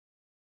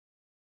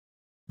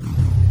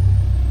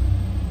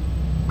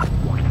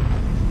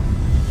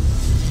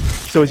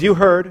So as you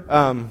heard,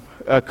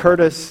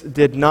 Curtis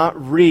did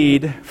not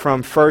read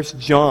from 1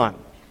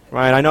 John,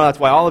 right? I know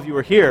that's why all of you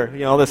are here,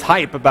 this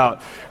hype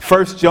about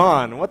 1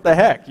 John. What the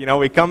heck?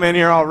 We come in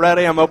here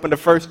already, I'm open to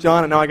 1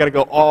 John, and now I got to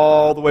go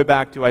all the way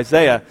back to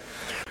Isaiah.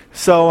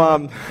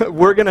 So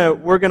we're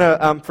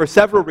gonna for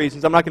several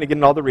reasons, I'm not going to get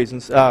into all the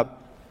reasons,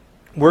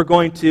 we're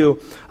going to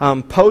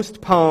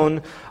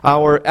postpone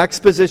our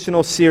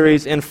expositional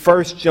series in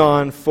 1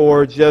 John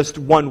for just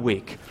 1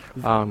 week.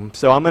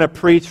 So I'm going to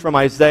preach from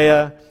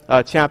Isaiah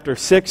chapter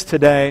 6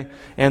 today,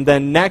 and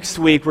then next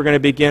week we're going to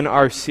begin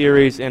our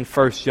series in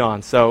 1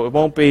 John. So it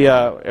won't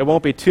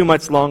be too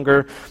much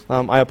longer.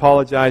 I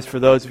apologize for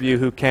those of you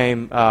who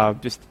came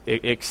just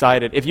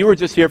excited. If you were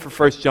just here for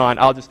 1 John,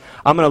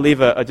 I'm going to leave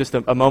just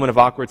a moment of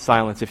awkward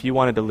silence. If you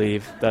wanted to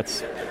leave,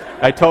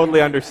 I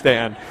totally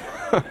understand.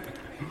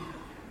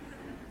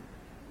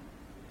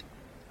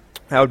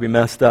 That would be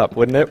messed up,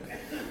 wouldn't it?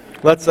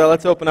 Let's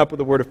open up with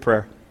a word of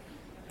prayer.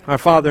 Our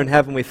Father in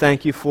heaven, we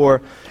thank you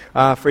for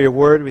your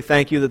word. We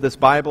thank you that this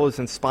Bible is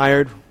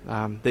inspired,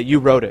 that you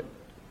wrote it.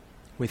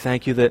 We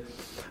thank you that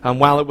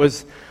while it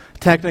was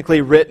technically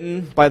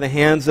written by the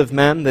hands of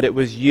men, that it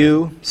was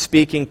you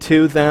speaking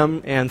to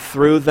them and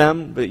through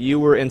them, that you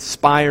were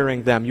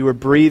inspiring them. You were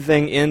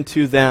breathing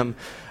into them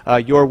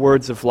your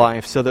words of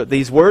life, so that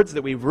these words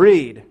that we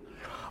read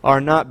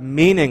are not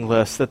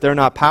meaningless, that they're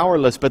not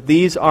powerless, but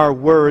these are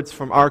words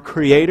from our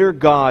Creator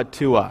God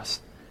to us.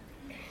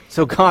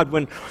 So God,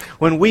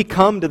 when we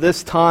come to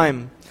this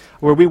time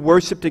where we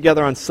worship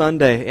together on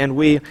Sunday and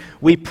we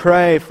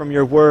pray from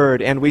your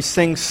word and we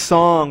sing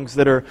songs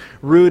that are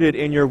rooted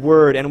in your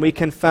word and we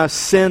confess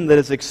sin that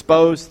is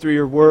exposed through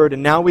your word,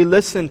 and now we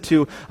listen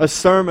to a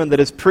sermon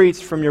that is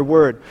preached from your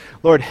word,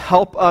 Lord,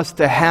 help us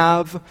to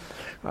have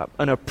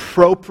an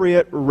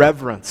appropriate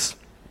reverence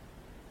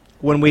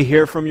when we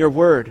hear from your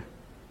word,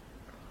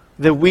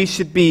 that we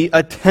should be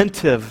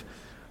attentive,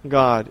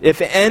 God.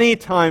 If any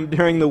time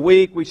during the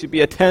week we should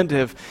be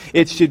attentive,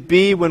 it should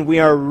be when we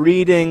are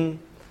reading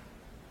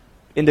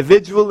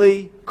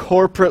individually,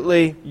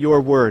 corporately,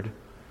 your word.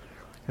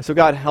 And so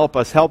God, help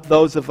us. Help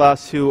those of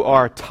us who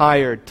are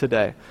tired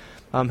today.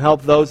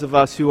 Help those of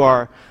us who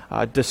are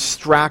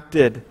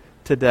distracted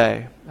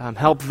today.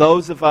 Help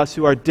those of us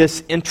who are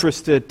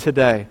disinterested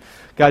today.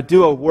 God,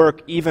 do a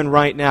work even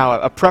right now,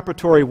 a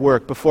preparatory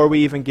work before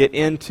we even get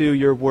into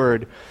your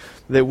word,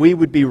 that we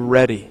would be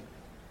ready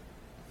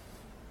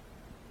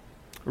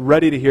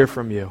to hear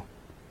from you.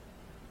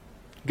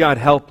 God,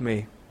 help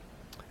me,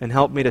 and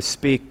help me to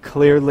speak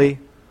clearly.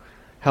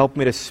 Help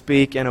me to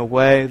speak in a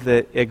way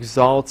that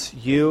exalts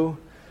you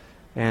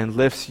and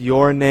lifts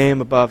your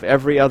name above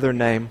every other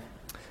name.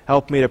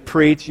 Help me to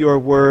preach your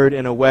word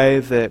in a way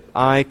that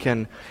I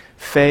can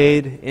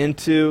fade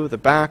into the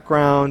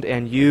background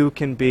and you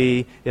can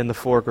be in the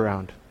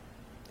foreground.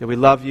 That we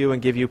love you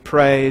and give you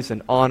praise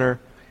and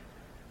honor.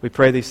 We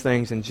pray these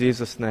things in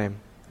Jesus' name.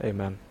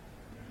 Amen.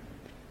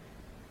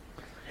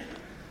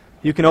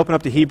 You can open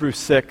up to Hebrews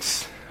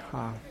 6.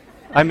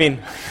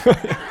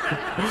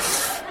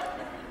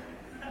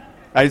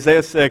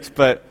 Isaiah 6,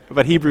 but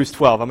Hebrews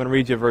 12. I'm going to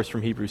read you a verse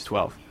from Hebrews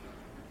 12.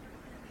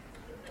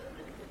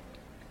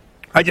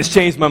 I just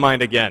changed my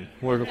mind again.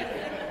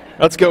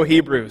 Let's go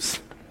Hebrews.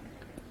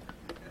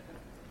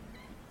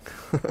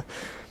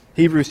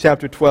 Hebrews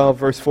chapter 12,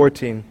 verse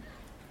 14.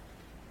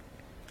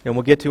 And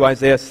we'll get to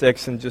Isaiah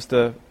 6 in just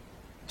a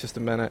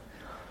minute.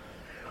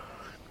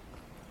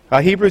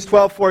 Hebrews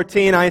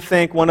 12:14, I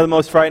think, one of the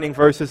most frightening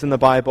verses in the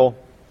Bible.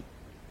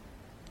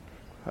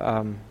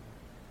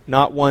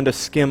 Not one to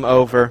skim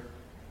over.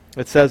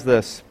 It says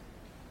this.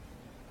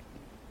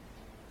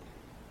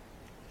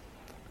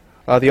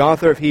 The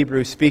author of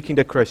Hebrews, speaking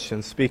to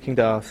Christians, speaking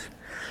to us.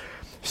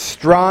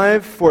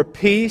 Strive for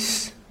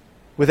peace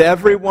with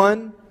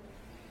everyone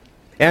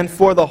and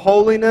for the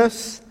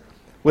holiness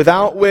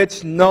without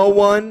which no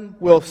one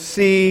will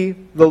see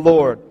the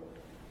Lord.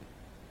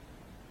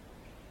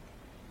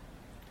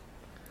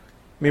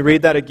 Let me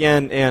read that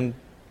again. And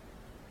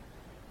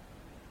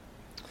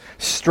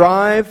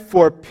strive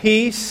for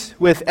peace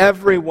with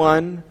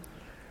everyone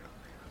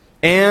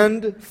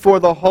and for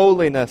the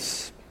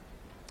holiness.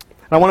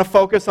 And I want to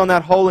focus on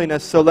that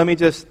holiness, so let me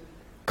just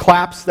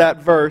collapse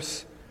that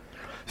verse.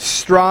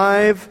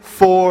 Strive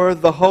for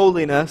the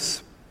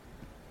holiness.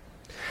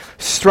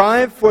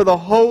 Strive for the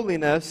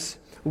holiness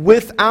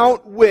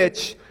without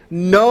which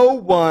no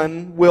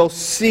one will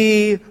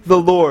see the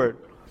Lord.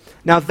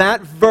 Now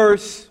that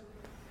verse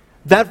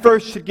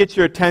should get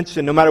your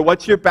attention, no matter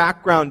what your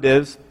background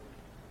is,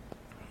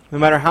 no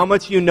matter how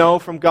much you know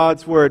from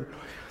God's Word.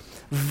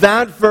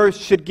 That verse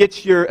should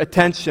get your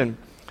attention.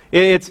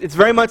 It's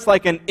very much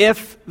like an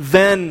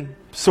if-then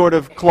sort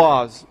of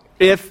clause.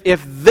 If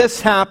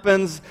this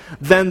happens,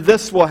 then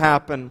this will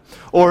happen.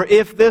 Or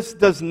if this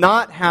does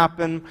not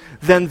happen,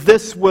 then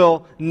this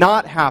will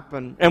not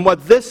happen. And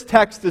what this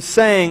text is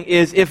saying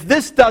is, if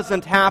this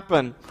doesn't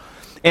happen,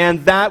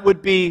 and that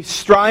would be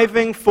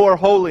striving for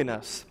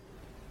holiness.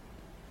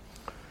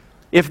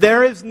 If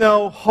there is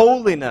no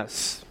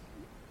holiness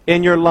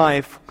in your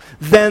life,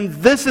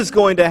 then this is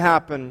going to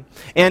happen.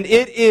 And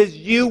it is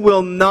you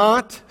will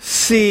not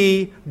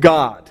see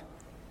God.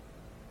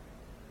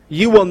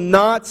 You will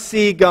not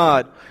see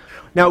God.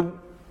 Now,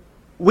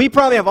 we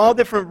probably have all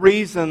different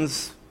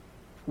reasons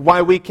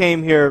why we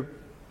came here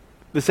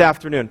this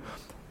afternoon.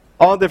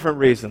 All different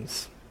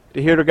reasons.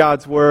 To hear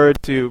God's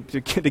Word, to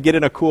get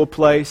in a cool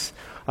place.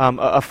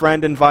 A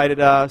friend invited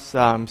us.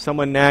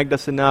 Someone nagged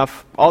us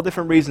enough. All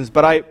different reasons.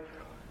 But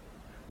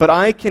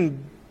I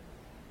can,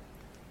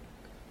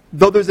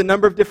 though there's a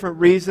number of different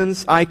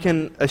reasons, I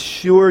can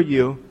assure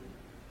you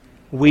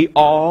we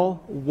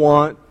all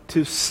want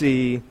to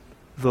see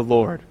the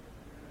Lord.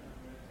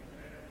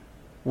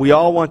 We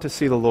all want to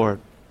see the Lord.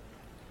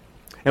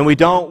 And we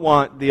don't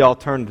want the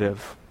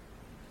alternative.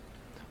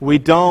 We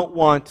don't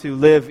want to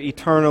live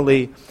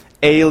eternally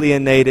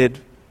alienated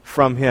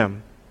from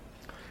Him.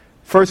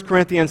 1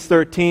 Corinthians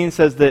 13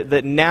 says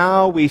that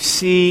now we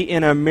see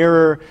in a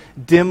mirror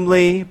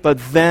dimly, but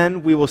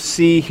then we will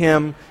see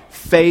Him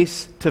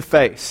face to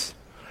face.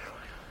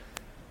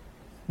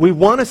 We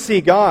want to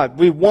see God.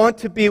 We want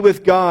to be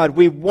with God.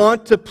 We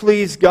want to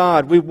please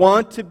God. We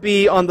want to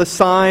be on the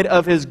side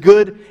of His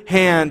good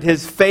hand,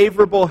 His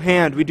favorable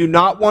hand. We do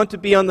not want to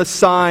be on the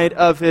side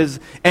of His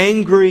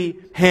angry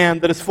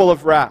hand that is full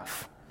of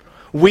wrath.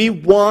 We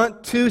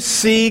want to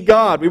see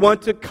God. We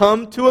want to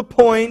come to a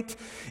point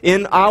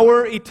in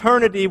our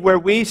eternity where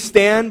we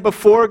stand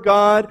before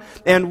God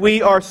and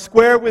we are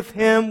square with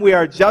Him, we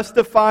are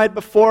justified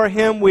before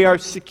Him, we are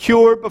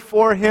secure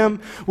before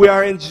Him, we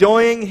are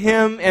enjoying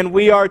Him, and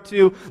we are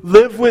to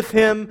live with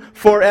Him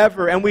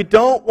forever. And we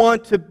don't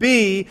want to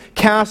be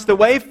cast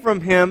away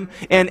from Him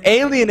and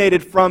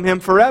alienated from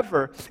Him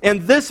forever.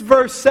 And this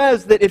verse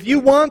says that if you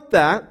want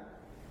that,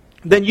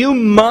 then you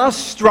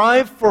must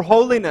strive for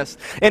holiness.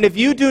 And if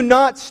you do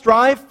not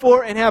strive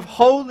for and have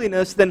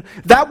holiness, then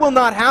that will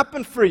not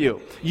happen for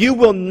you. You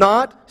will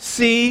not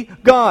see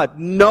God.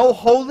 No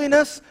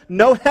holiness,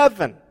 no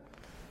heaven.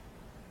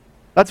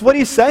 That's what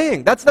he's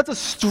saying. That's a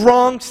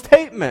strong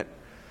statement.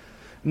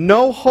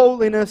 No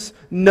holiness,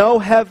 no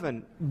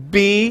heaven.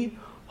 Be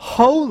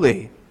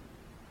holy.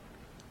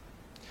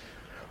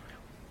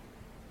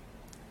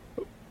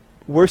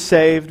 We're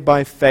saved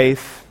by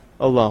faith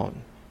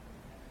alone.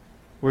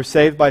 We're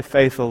saved by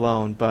faith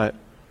alone, but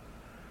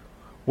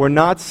we're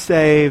not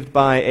saved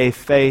by a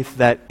faith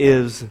that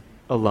is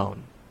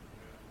alone.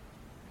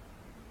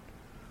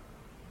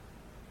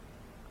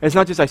 It's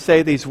not just I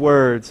say these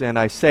words and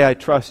I say I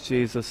trust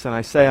Jesus and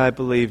I say I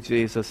believe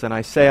Jesus and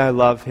I say I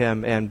love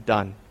Him and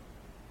done.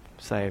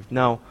 Saved.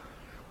 No.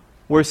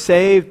 We're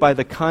saved by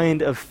the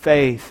kind of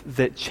faith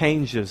that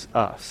changes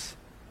us.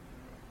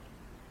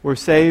 We're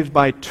saved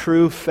by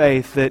true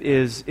faith that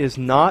is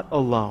not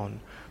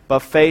alone, but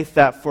faith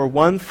that, for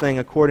one thing,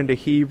 according to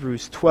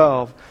Hebrews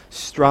 12,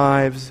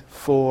 strives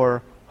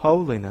for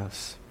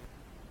holiness.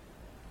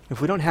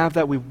 If we don't have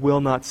that, we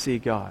will not see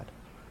God.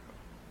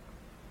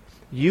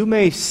 You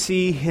may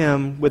see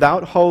Him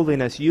without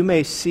holiness. You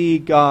may see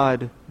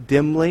God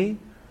dimly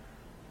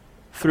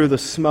through the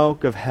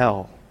smoke of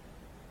hell,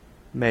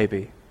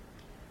 maybe.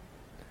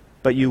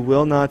 But you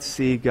will not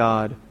see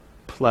God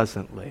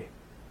pleasantly.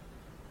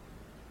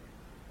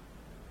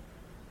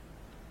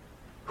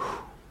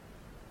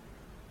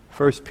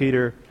 1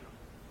 Peter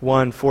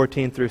 1,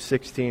 14 through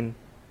 16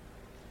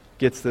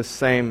 gets this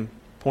same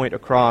point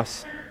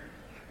across.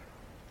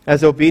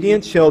 As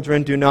obedient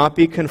children, do not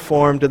be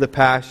conformed to the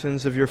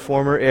passions of your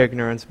former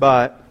ignorance,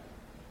 but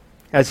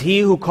as He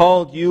who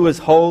called you is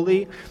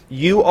holy,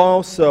 you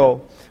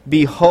also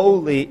be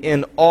holy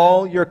in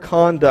all your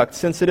conduct,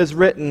 since it is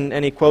written,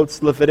 and he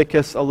quotes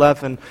Leviticus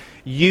 11,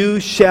 you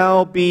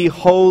shall be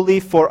holy,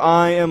 for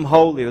I am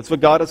holy. That's what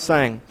God is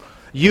saying.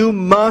 You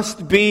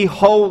must be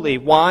holy.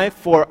 Why?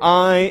 For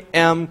I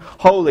am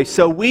holy.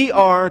 So we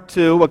are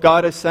to, what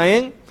God is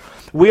saying,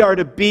 we are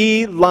to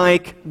be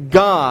like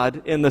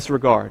God in this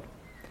regard.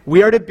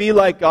 We are to be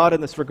like God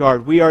in this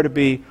regard. We are to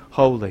be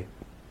holy.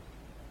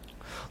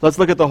 Let's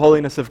look at the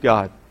holiness of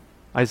God.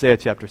 Isaiah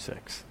chapter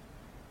 6.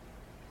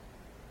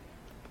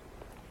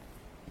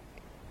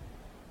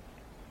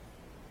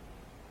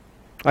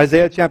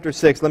 Isaiah chapter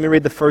 6. Let me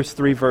read the first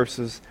 3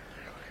 verses.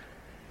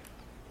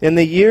 In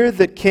the year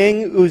that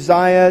King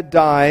Uzziah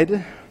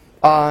died,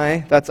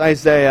 that's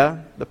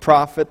Isaiah, the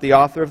prophet, the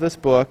author of this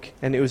book,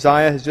 and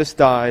Uzziah has just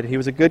died. He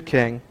was a good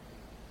king.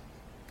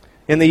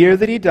 In the year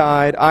that he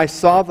died, I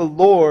saw the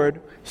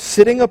Lord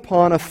sitting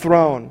upon a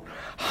throne,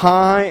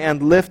 high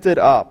and lifted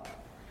up,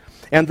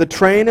 and the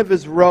train of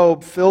His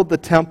robe filled the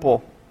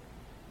temple.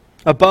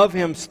 Above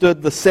Him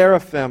stood the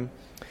seraphim.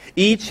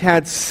 Each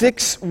had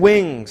 6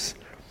 wings.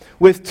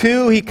 With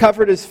 2 He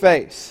covered His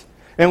face,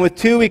 and with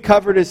 2 He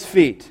covered His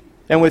feet.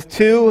 And with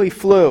 2 He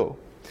flew.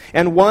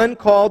 And one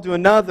called to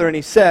another, and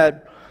he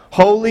said,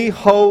 Holy,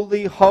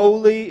 holy,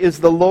 holy is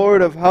the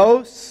Lord of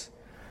hosts.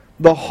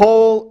 The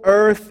whole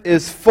earth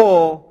is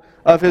full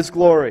of His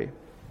glory.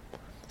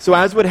 So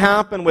as would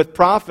happen with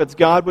prophets,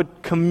 God would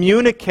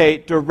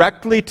communicate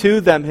directly to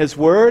them His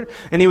word,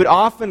 and He would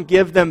often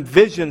give them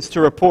visions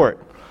to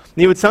report.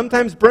 And he would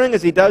sometimes bring,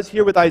 as he does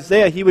here with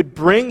Isaiah, he would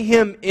bring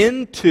him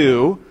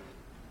into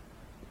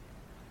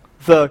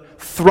the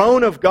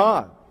throne of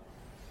God.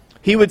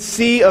 He would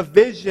see a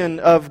vision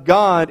of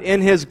God in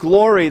His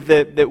glory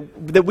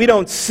that we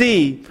don't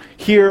see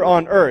here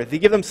on earth. He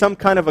gives them some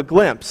kind of a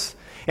glimpse.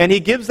 And he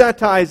gives that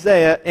to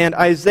Isaiah, and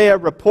Isaiah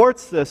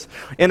reports this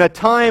in a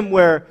time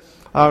where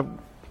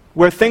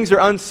things are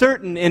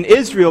uncertain in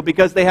Israel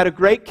because they had a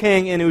great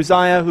king in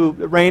Uzziah who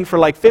reigned for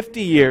like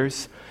 50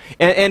 years.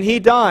 And he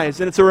dies.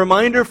 And it's a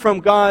reminder from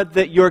God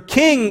that your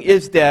king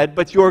is dead,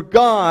 but your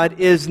God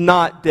is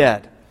not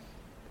dead.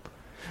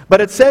 But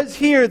it says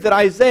here that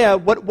Isaiah,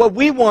 what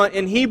we want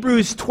in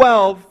Hebrews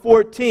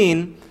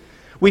 12:14,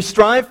 we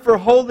strive for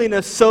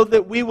holiness so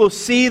that we will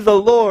see the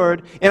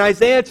Lord. In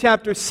Isaiah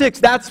chapter 6,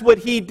 that's what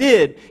he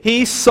did.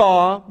 He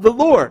saw the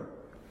Lord.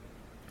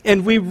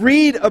 And we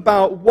read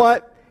about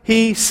what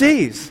he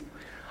sees.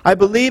 I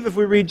believe if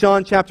we read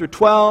John chapter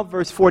 12,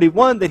 verse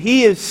 41, that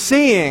he is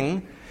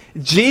seeing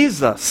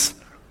Jesus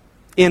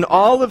in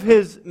all of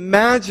His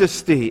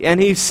majesty,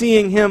 and he's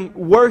seeing Him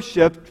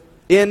worshipped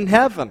in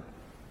heaven.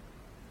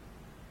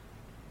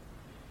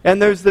 And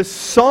there's this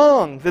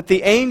song that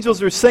the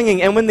angels are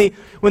singing, and when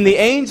the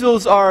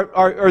angels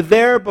are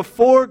there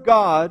before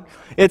God,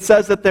 it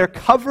says that they're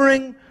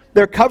covering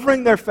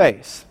their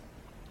face.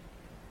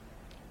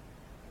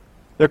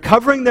 They're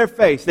covering their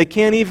face. They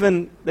can't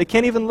even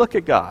look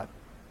at God.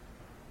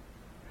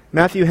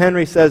 Matthew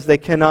Henry says they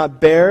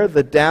cannot bear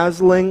the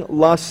dazzling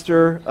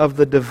luster of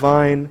the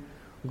divine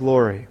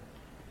glory.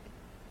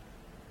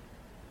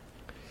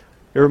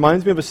 It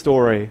reminds me of a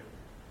story.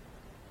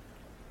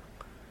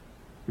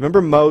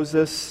 Remember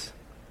Moses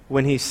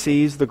when he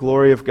sees the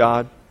glory of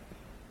God?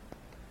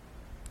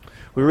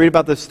 We read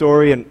about this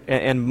story,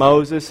 and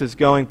Moses is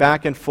going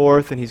back and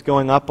forth, and he's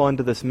going up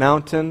onto this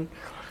mountain.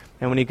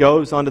 And when he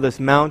goes onto this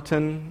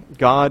mountain,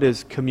 God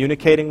is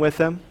communicating with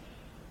him.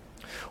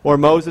 Or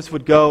Moses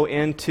would go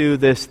into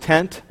this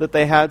tent that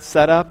they had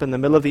set up in the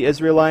middle of the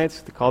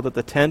Israelites. They called it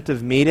the tent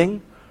of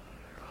meeting.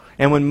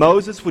 And when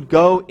Moses would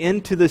go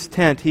into this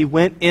tent, he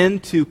went in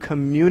to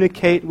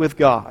communicate with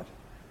God.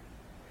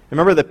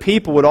 Remember, the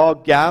people would all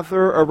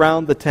gather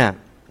around the tent.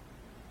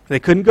 They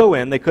couldn't go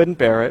in, they couldn't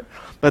bear it,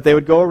 but they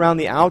would go around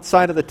the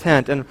outside of the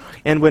tent.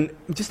 And when,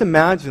 just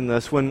imagine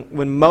this,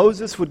 when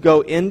Moses would go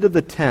into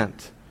the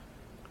tent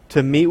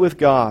to meet with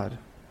God,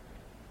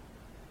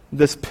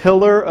 this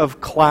pillar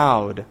of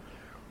cloud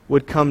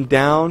would come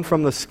down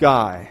from the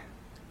sky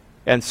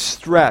and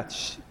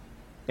stretch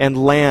and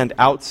land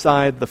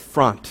outside the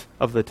front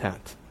of the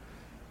tent,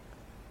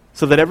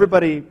 so that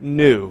everybody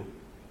knew,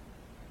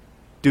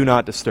 do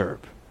not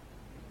disturb.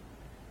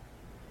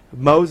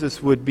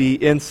 Moses would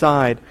be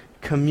inside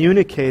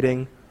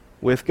communicating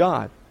with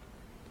God.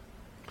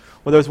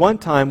 Well, there's one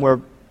time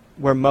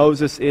where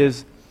Moses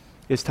is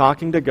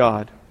talking to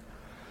God,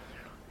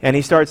 and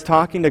he starts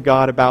talking to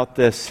God about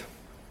this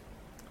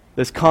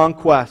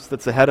conquest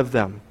that's ahead of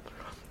them.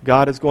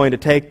 God is going to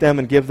take them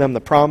and give them the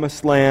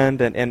promised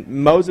land, and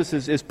Moses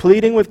is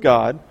pleading with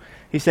God.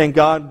 He's saying,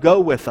 God, go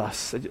with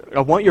us.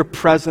 I want your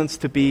presence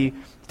to be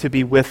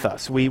with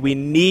us. We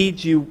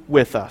need you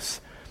with us.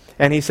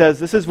 And he says,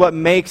 this is what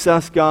makes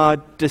us,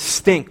 God,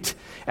 distinct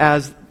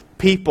as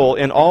people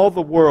in all the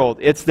world.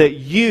 It's that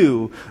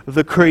you,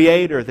 the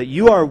Creator, that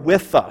you are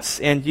with us,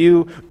 and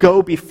you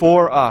go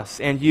before us,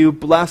 and you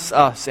bless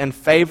us and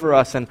favor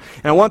us. And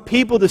I want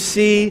people to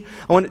see,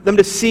 I want them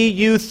to see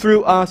you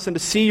through us and to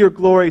see your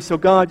glory. So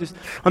God,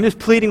 I'm just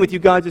pleading with you,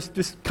 God,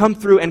 just come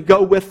through and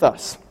go with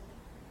us.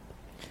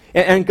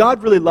 And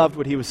God really loved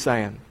what he was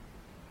saying.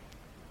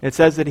 It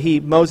says that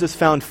Moses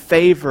found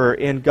favor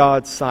in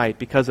God's sight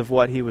because of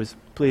what he was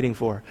pleading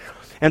for.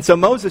 And so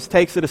Moses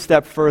takes it a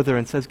step further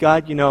and says,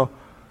 God,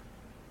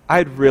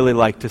 I'd really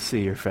like to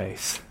see your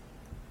face.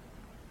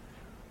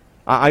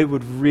 I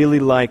would really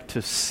like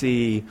to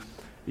see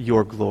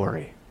your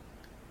glory.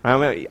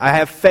 I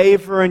have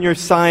favor in your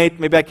sight.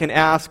 Maybe I can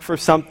ask for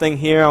something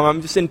here.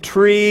 I'm just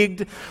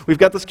intrigued. We've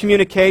got this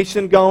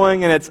communication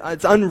going, and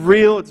it's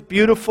unreal. It's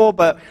beautiful,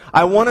 but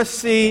I want to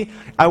see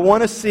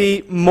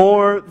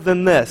more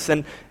than this.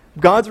 And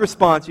God's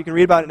response, you can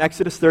read about it in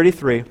Exodus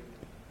 33.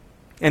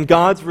 And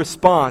God's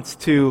response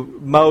to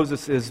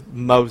Moses is,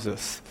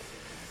 Moses,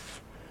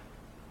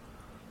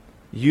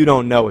 you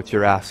don't know what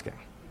you're asking.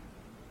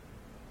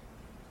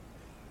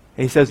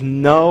 And he says,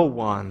 no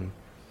one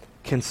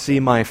can see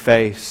my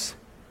face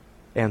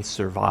and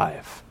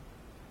survive.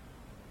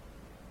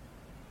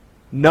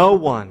 No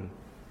one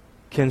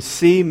can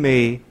see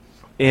me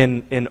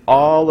in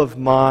all of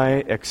my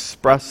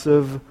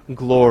expressive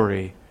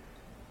glory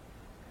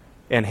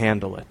and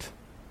handle it.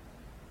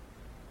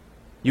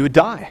 You would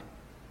die.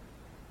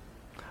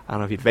 I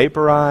don't know if you'd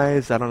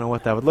vaporize. I don't know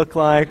what that would look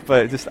like,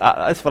 but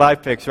that's what I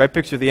picture. I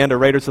picture the end of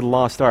Raiders of the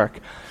Lost Ark.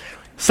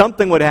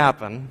 Something would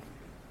happen,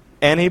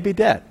 and he'd be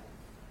dead.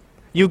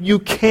 You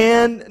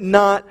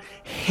cannot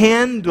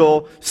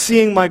handle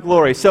seeing my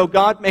glory. So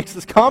God makes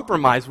this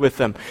compromise with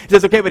them. He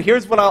says, okay, but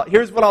here's what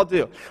I'll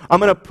do. I'm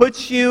going to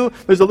put you,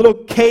 there's a little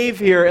cave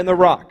here in the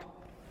rock.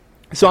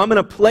 So I'm going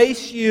to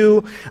place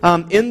you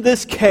in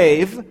this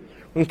cave.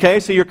 Okay,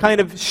 so you're kind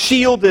of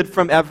shielded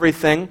from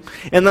everything.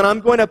 And then I'm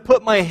going to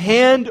put my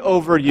hand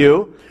over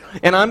you,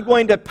 and I'm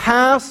going to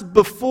pass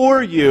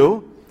before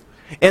you.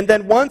 And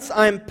then once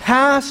I'm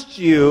past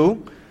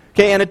you,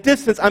 okay, at a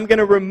distance, I'm going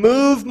to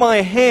remove my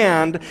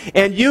hand,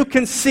 and you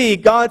can see,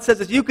 God says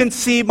this, you can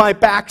see my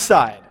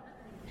backside.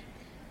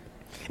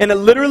 And it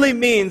literally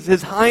means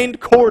his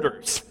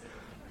hindquarters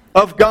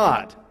of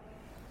God.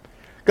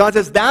 God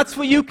says, that's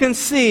what you can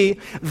see,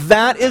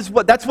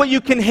 that's what you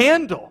can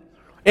handle.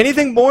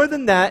 Anything more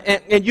than that,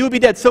 and you will be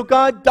dead. So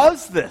God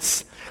does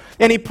this.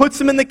 And he puts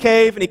him in the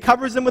cave, and he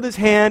covers him with his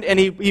hand, and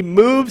he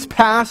moves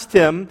past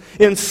him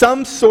in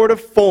some sort of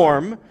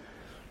form.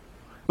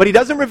 But he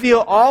doesn't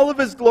reveal all of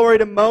his glory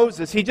to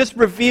Moses. He just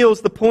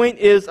reveals, the point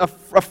is, a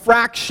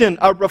fraction,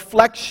 a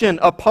reflection,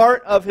 a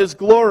part of his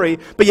glory,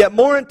 but yet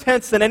more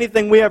intense than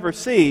anything we ever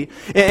see.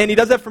 And he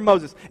does that for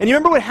Moses. And you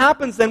remember what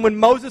happens then when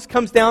Moses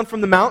comes down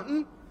from the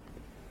mountain?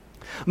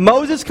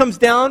 Moses comes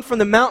down from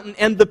the mountain,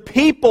 and the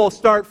people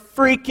start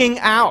freaking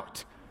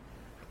out.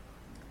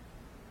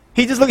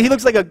 He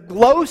looks like a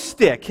glow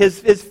stick.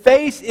 His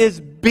face is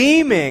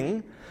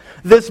beaming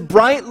this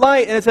bright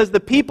light, and it says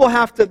the people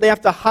have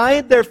to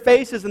hide their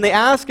faces, and they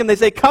ask him, they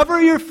say, "Cover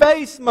your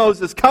face,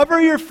 Moses, cover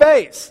your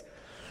face."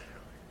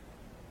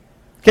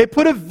 Okay,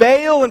 put a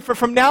veil, and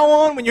from now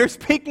on, when you're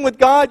speaking with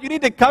God, you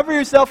need to cover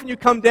yourself when you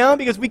come down,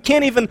 because we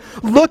can't even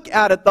look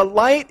at it. The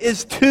light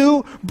is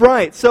too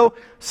bright. So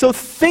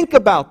think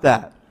about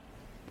that.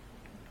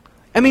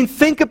 I mean,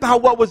 think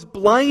about what was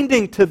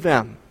blinding to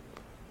them.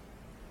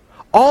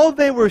 All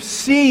they were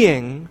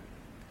seeing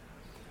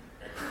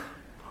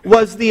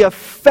was the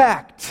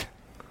effect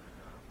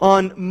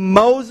on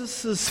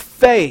Moses'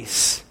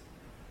 face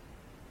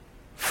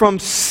from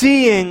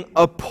seeing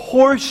a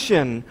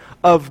portion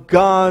of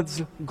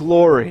God's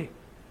glory.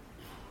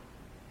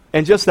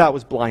 And just that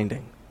was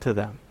blinding to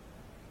them.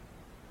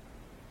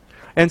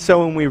 And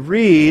so when we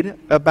read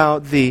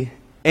about the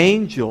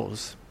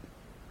angels,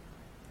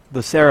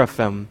 the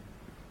seraphim,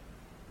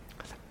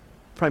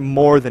 probably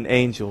more than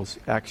angels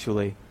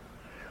actually,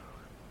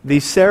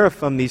 these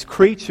seraphim, these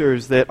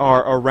creatures that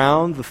are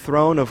around the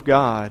throne of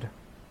God,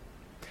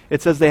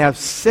 it says they have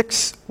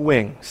 6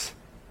 wings.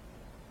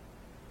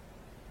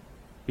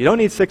 You don't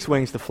need 6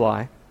 wings to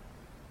fly.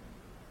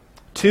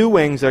 2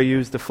 wings are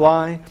used to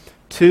fly,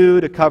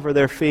 2 to cover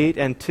their feet,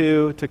 and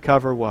 2 to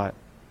cover what?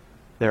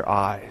 Their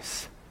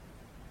eyes.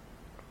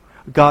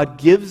 God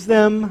gives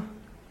them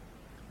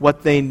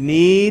what they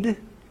need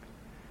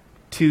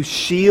to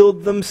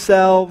shield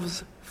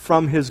themselves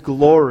from his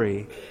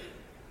glory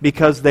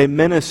because they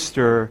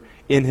minister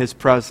in his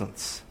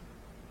presence.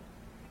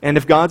 And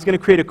if God's going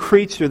to create a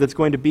creature that's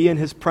going to be in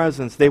his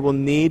presence, they will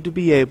need to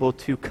be able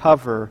to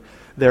cover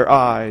their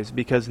eyes,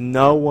 because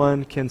no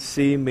one can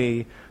see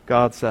me,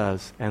 God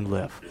says, and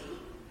live.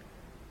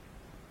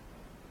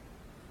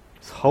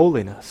 It's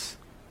holiness.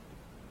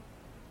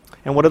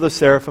 And what are the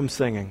seraphim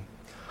singing?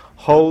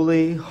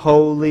 Holy,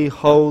 holy,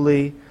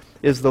 holy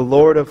is the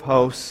Lord of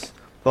hosts.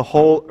 The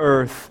whole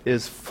earth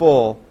is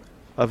full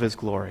of his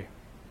glory.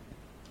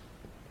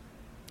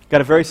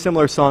 Got a very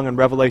similar song in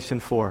Revelation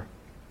 4.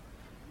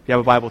 If you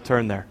have a Bible,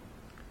 turn there.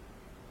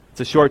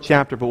 It's a short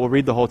chapter, but we'll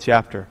read the whole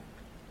chapter.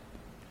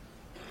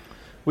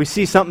 We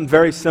see something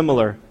very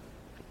similar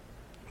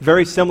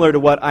to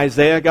what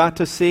Isaiah got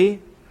to see.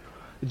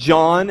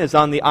 John is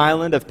on the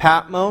island of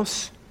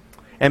Patmos,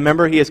 and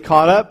remember, he is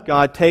caught up.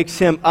 God takes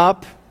him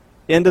up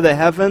into the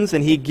heavens,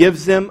 and he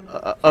gives him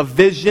a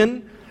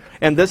vision,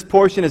 and this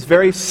portion is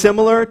very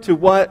similar to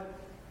what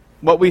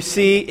we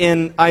see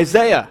in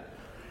Isaiah.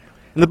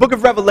 In the book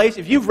of Revelation,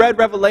 if you've read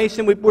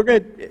Revelation, we're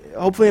going to,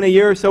 hopefully in a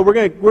year or so, we're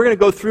going to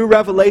go through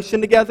Revelation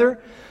together.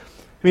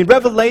 I mean,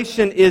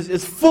 Revelation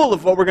is full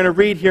of what we're going to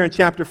read here in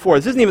chapter 4.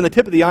 This isn't even the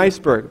tip of the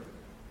iceberg.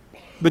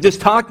 But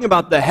just talking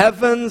about the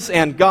heavens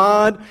and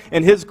God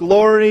and his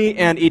glory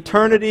and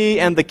eternity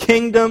and the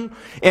kingdom,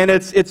 and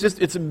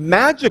it's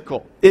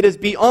magical. It is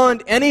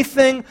beyond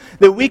anything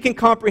that we can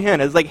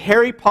comprehend. It's like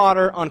Harry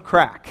Potter on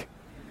crack.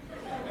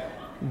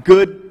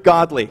 Good,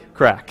 godly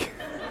crack.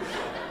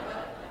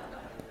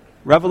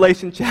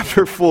 Revelation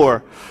chapter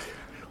 4.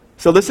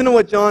 So listen to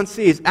what John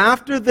sees.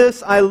 After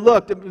this I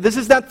looked. This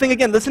is that thing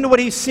again. Listen to what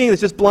he's seeing.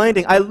 It's just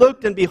blinding. I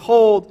looked, and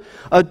behold,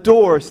 a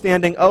door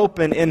standing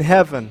open in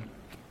heaven.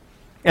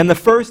 And the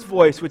first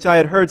voice which I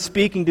had heard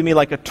speaking to me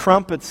like a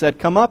trumpet said,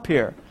 "Come up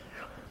here,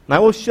 and I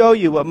will show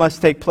you what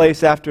must take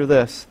place after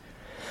this."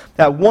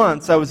 At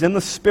once I was in the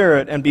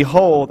Spirit, and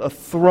behold, a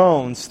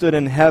throne stood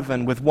in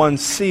heaven with one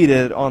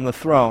seated on the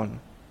throne.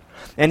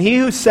 And he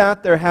who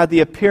sat there had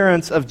the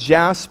appearance of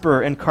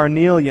jasper and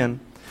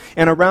carnelian.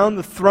 And around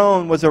the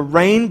throne was a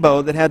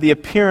rainbow that had the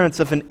appearance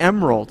of an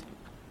emerald.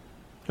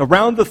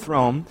 Around the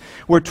throne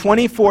were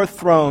 24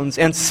 thrones,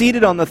 and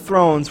seated on the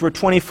thrones were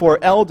 24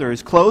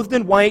 elders, clothed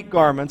in white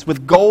garments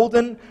with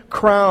golden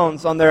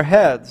crowns on their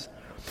heads.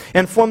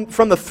 And from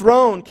the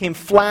throne came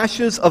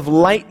flashes of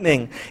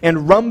lightning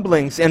and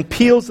rumblings and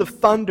peals of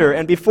thunder.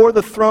 And before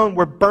the throne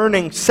were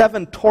burning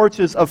 7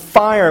 torches of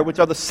fire, which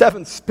are the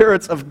 7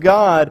 spirits of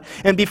God.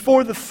 And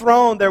before the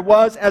throne there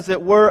was, as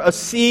it were, a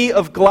sea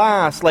of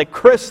glass like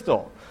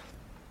crystal.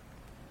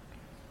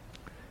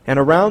 And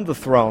around the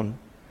throne,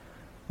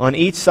 on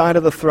each side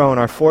of the throne,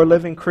 are 4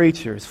 living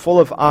creatures, full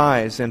of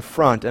eyes in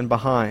front and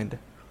behind.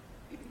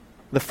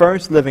 The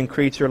first living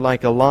creature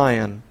like a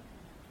lion,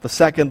 the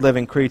second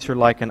living creature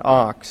like an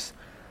ox,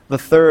 the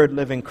third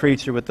living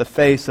creature with the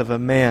face of a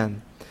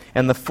man,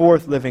 and the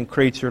fourth living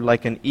creature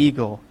like an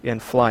eagle in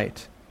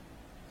flight.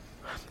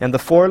 And the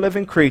 4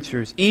 living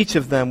creatures, each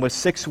of them with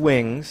 6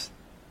 wings,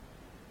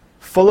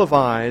 full of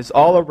eyes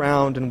all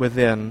around and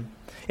within,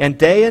 and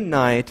day and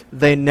night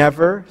they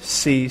never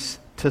cease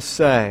to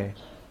say.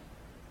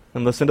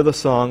 And listen to the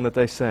song that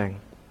they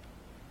sing.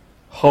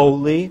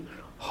 Holy,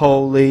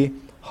 holy,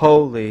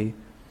 holy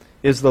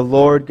is the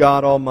Lord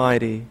God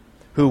Almighty,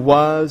 who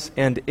was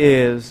and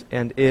is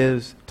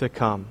to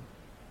come.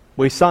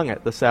 We sung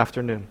it this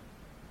afternoon.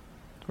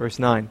 Verse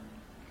 9.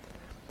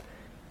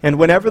 And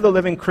whenever the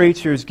living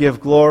creatures give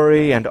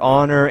glory and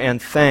honor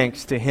and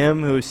thanks to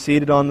Him who is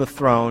seated on the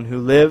throne, who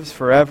lives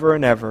forever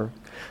and ever,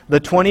 the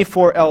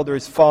 24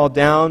 elders fall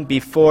down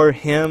before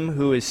Him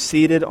who is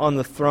seated on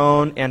the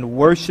throne and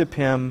worship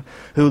Him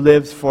who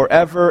lives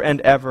forever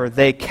and ever.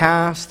 They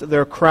cast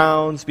their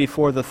crowns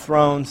before the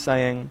throne,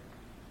 saying,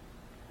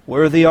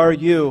 Worthy are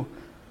you,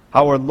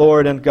 our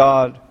Lord and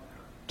God,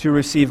 to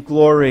receive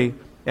glory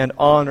and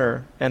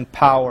honor and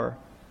power.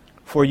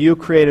 For you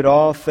created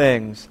all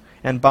things,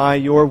 and by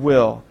your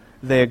will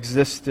they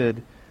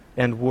existed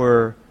and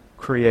were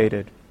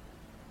created.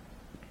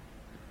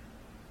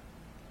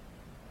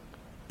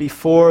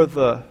 Before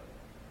the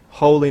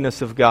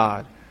holiness of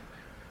God,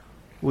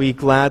 we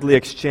gladly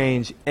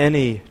exchange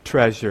any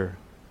treasure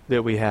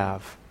that we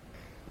have,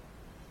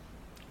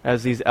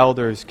 as these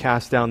elders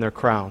cast down their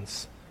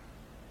crowns.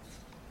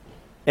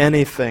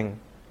 Anything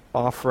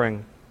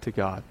offering to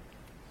God.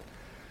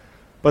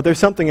 But there's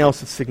something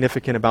else that's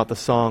significant about the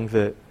song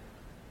that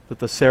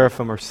the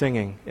seraphim are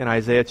singing in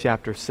Isaiah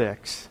chapter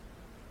 6.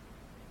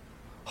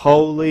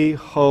 Holy,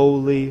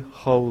 holy,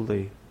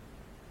 holy.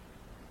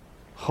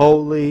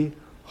 Holy,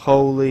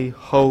 holy,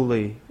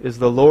 holy is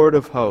the Lord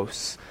of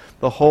hosts.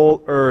 The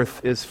whole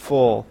earth is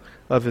full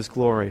of His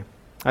glory.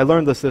 I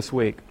learned this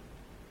week.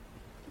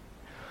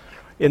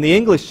 In the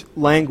English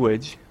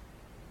language,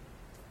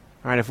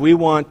 all right, if we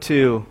want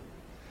to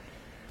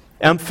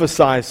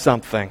emphasize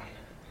something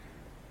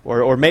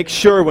or make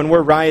sure when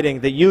we're writing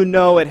that you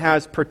know it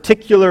has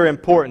particular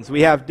importance,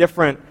 we have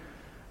different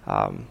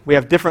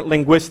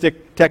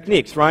linguistic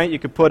techniques, right? You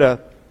could put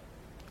a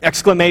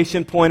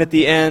exclamation point at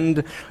the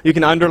end. You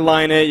can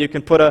underline it. You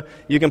can put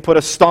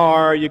a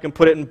star. You can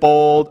put it in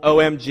bold.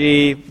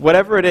 OMG,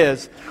 whatever it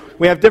is.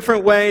 We have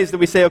different ways that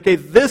we say, okay,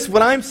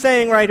 what I'm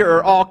saying right here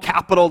are all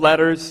capital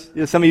letters.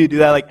 You know, some of you do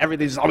that, like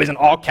everything's always in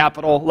all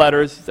capital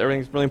letters.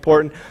 Everything's really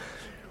important.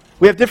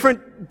 We have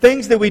different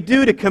things that we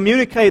do to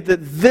communicate that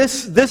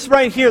this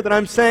right here that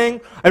I'm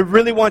saying, I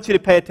really want you to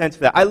pay attention to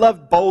that. I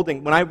love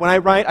bolding. When I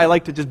write, I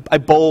like to I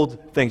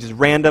bold things, just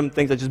random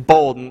things I just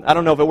bold. And I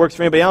don't know if it works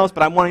for anybody else,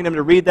 but I'm wanting them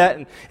to read that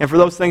and for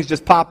those things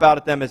just pop out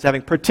at them as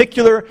having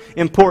particular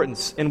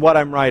importance in what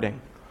I'm writing.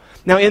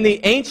 Now, in the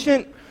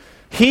ancient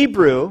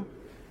Hebrew,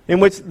 in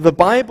which the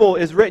Bible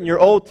is written, your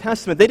Old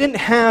Testament, they didn't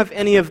have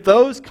any of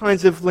those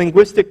kinds of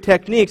linguistic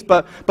techniques,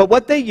 but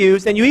what they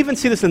used, and you even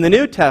see this in the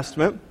New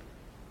Testament,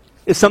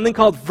 is something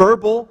called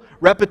verbal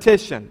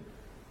repetition.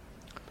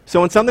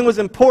 So when something was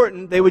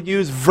important, they would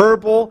use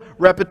verbal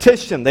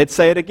repetition. They'd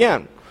say it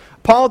again.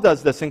 Paul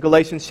does this in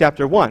Galatians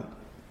chapter 1.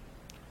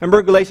 Remember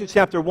in Galatians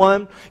chapter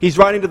 1? He's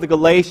writing to the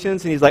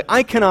Galatians, and he's like,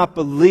 I cannot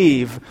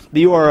believe that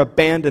you are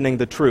abandoning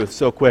the truth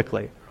so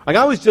quickly. Like,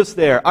 I was just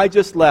there, I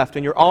just left,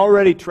 and you're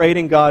already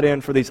trading God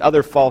in for these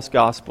other false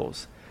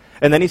gospels.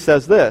 And then he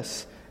says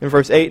this in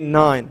verse 8 and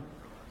 9.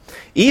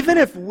 Even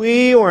if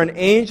we or an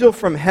angel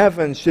from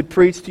heaven should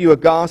preach to you a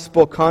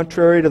gospel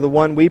contrary to the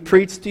one we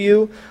preach to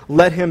you,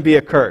 let him be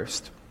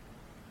accursed.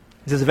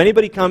 He says, if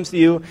anybody comes to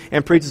you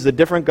and preaches a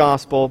different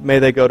gospel, may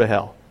they go to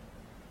hell.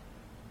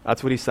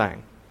 That's what he's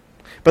saying.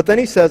 But then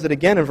he says it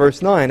again in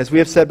verse 9, as we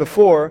have said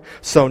before,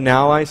 so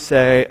now I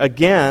say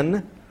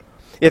again,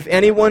 if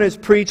anyone is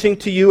preaching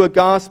to you a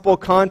gospel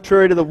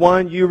contrary to the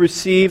one you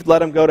received,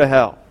 let him go to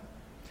hell.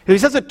 He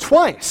says it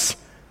twice.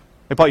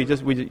 Hey, Paul,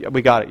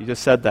 we got it. You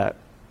just said that.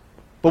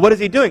 But what is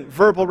he doing?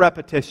 Verbal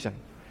repetition.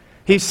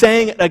 He's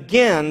saying it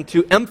again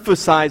to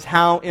emphasize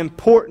how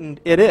important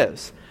it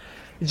is.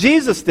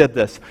 Jesus did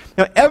this.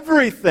 Now,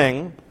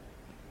 everything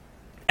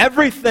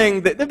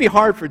that'd be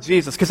hard for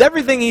Jesus, because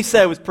everything he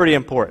said was pretty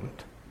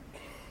important.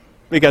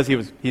 Because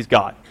he's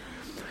God.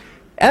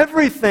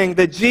 Everything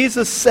that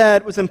Jesus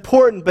said was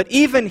important, but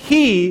even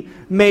he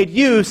made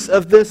use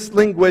of this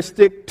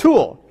linguistic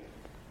tool.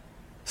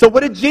 So what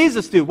did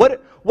Jesus do?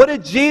 What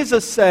did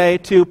Jesus say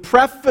to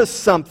preface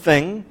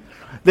something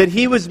that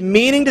he was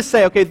meaning to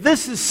say, okay,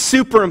 this is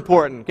super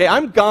important. Okay,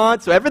 I'm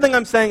God, so everything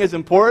I'm saying is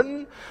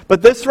important,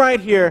 but this right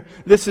here,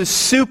 this is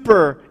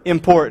super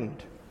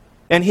important.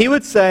 And he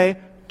would say,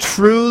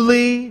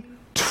 truly,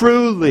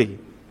 truly,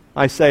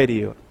 I say to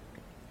you.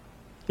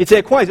 He'd say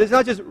it twice. It's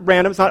not just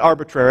random, it's not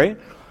arbitrary.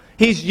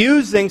 He's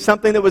using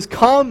something that was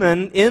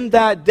common in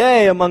that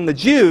day among the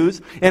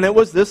Jews, and it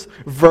was this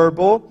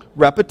verbal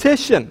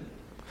repetition.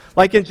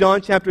 Like in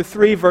John chapter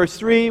 3, verse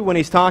 3, when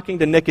he's talking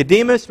to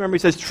Nicodemus, remember he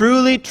says,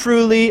 truly,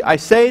 truly, I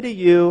say to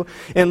you,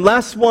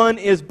 unless one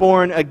is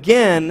born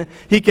again,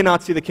 he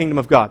cannot see the kingdom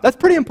of God. That's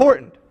pretty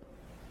important.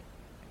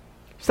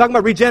 He's talking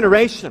about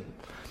regeneration.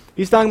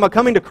 He's talking about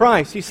coming to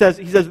Christ. He says,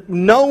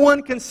 no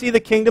one can see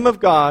the kingdom of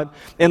God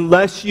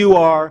unless you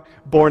are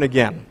born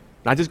again.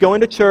 Not just going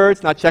to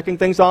church, not checking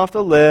things off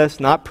the list,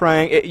 not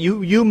praying.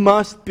 You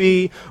must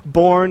be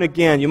born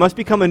again. You must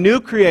become a new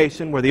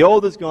creation where the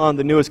old is gone,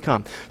 the new has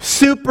come.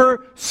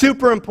 Super,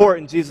 super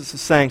important, Jesus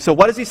is saying. So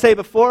what does he say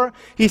before?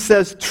 He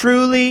says,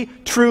 truly,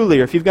 truly.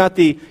 Or if you've got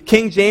the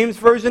King James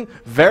Version,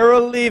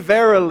 verily,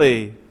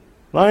 verily.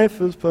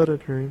 Life is but a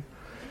dream.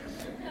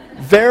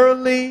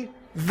 Verily,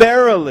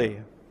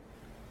 verily.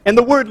 And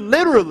the word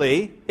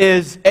literally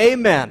is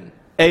amen.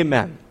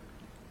 Amen.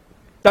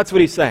 That's what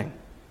he's saying.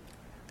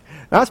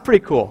 Now, that's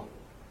pretty cool.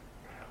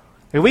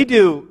 And we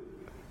do,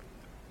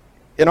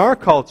 in our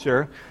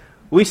culture,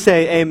 we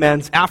say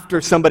amens after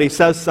somebody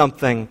says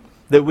something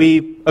that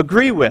we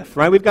agree with,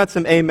 right? We've got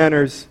some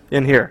ameners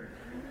in here.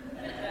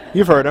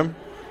 You've heard them.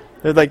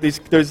 They're like these,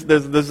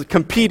 there's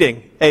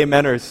competing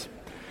ameners.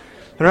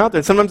 They're out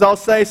there. Sometimes I'll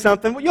say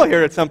something. Well, you'll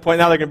hear it at some point.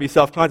 Now they're going to be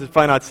self-conscious,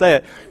 probably not say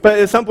it. But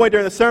at some point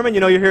during the sermon,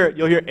 you'll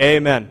hear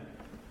amen.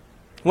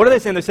 What are they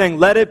saying? They're saying,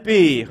 let it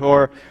be,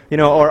 or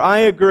I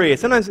agree.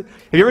 Sometimes, have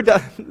you ever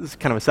done, this is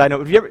kind of a side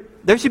note,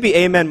 there should be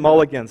amen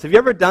mulligans. Have you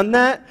ever done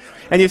that?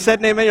 And you said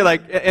an amen,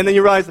 and then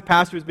you realize the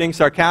pastor was being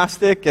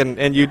sarcastic,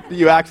 and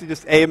you actually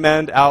just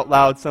amened out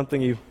loud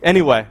something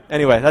anyway,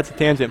 that's a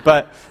tangent,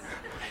 but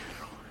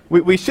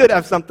we should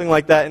have something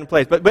like that in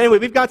place. But anyway,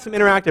 we've got some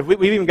interactive,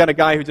 we've even got a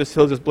guy he'll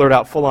just blurt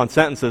out full-on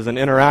sentences and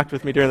interact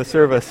with me during the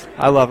service.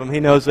 I love him, he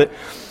knows it.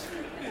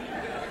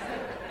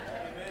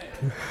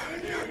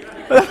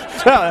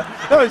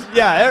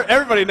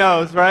 Everybody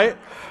knows, right?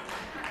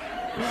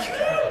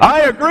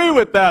 I agree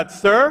with that,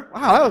 sir.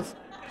 Wow,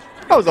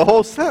 that was a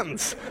whole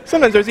sentence.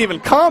 Sometimes there's even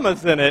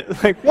commas in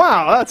it. Like,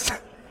 wow, that's...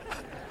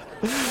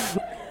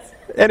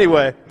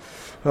 Anyway.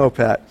 Oh,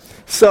 Pat.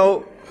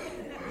 So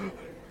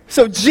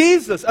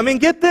Jesus,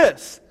 get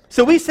this.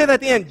 So we say that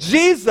at the end.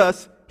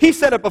 Jesus, he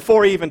said it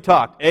before he even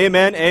talked.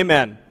 Amen,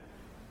 amen.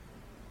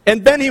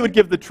 And then he would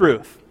give the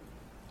truth.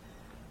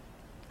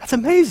 That's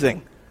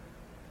amazing.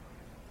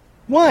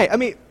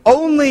 Why?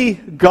 Only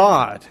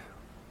God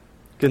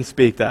can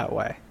speak that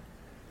way.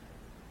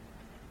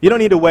 You don't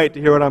need to wait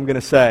to hear what I'm going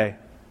to say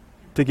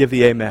to give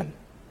the amen.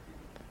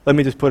 Let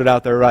me just put it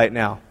out there right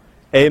now.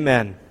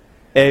 Amen.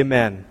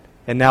 Amen.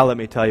 And now let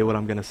me tell you what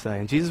I'm going to say.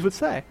 And Jesus would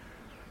say,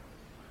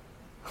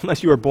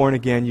 unless you are born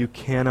again, you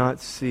cannot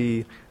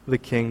see the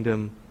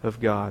kingdom of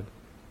God.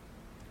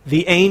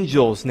 The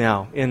angels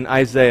now in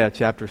Isaiah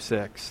chapter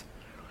 6.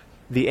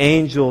 The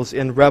angels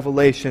in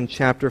Revelation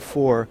chapter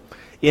 4.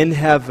 In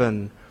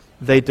heaven,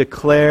 they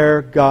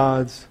declare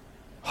God's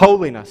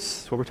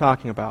holiness. That's what we're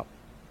talking about.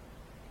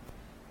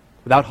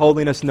 Without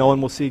holiness, no one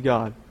will see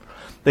God.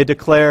 They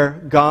declare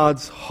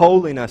God's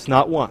holiness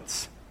not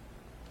once,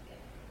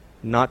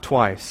 not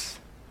twice,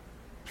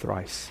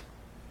 thrice.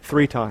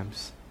 3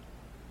 times.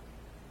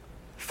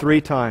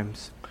 3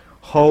 times.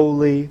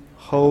 Holy,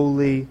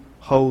 holy,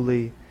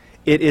 holy.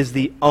 It is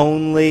the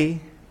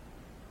only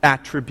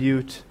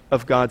attribute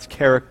of God's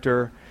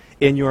character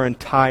in your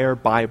entire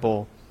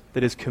Bible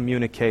that is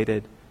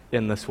communicated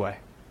in this way.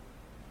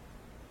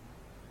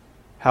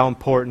 How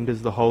important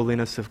is the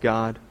holiness of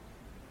God?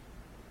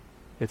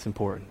 It's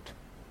important.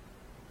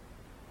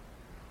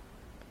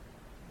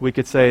 We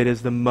could say it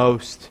is the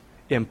most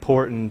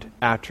important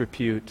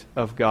attribute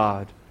of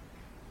God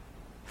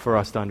for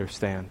us to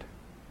understand.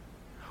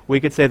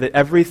 We could say that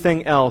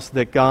everything else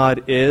that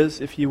God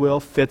is, if you will,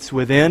 fits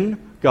within.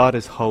 God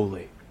is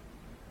holy.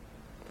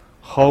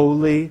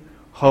 Holy,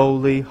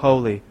 holy,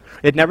 holy.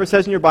 It never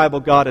says in your Bible,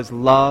 God is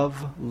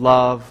love,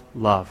 love,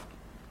 love.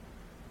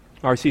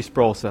 R.C.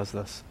 Sproul says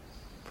this.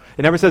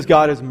 It never says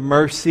God is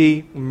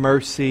mercy,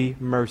 mercy,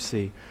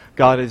 mercy.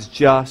 God is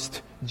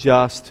just,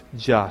 just,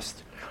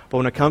 just. But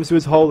when it comes to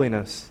His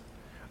holiness,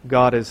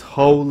 God is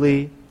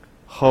holy,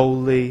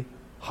 holy,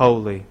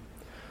 holy.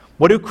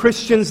 What do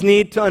Christians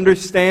need to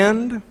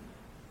understand?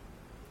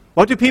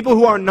 What do people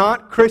who are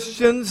not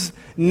Christians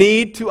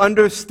need to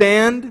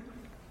understand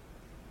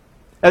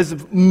as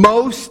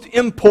most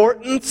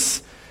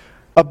importance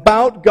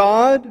about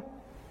God?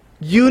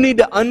 You need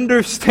to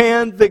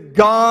understand that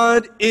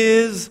God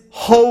is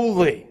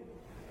holy.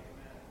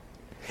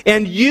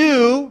 And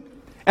you,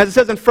 as it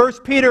says in 1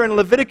 Peter and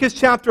Leviticus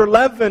chapter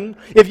 11,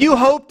 if you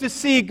hope to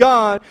see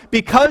God,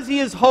 because He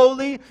is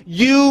holy,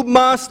 you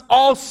must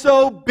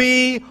also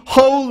be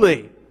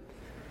holy.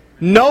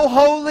 No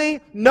holy,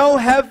 no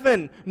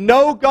heaven,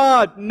 no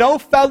God, no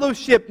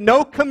fellowship,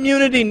 no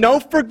community,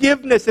 no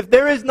forgiveness. If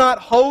there is not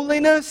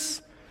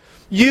holiness,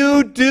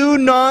 you do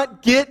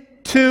not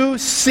get to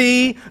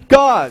see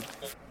God.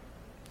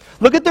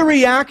 Look at the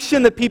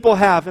reaction that people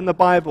have in the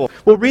Bible.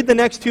 We'll read the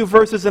next 2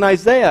 verses in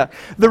Isaiah.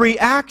 The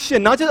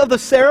reaction, not just of the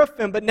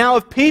seraphim, but now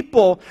of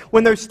people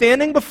when they're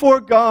standing before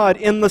God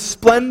in the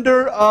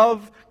splendor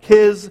of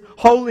His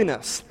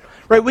holiness.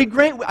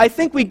 Right? I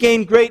think we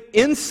gain great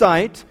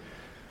insight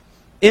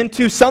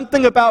into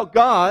something about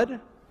God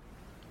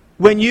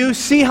when you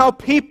see how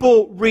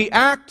people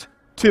react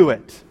to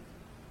it.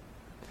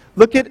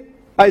 Look at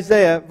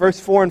Isaiah, verse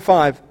 4 and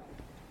 5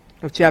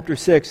 of chapter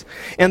 6.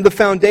 And the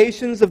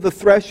foundations of the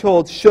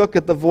threshold shook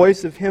at the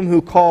voice of him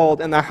who called,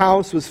 and the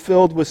house was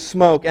filled with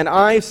smoke. And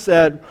I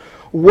said,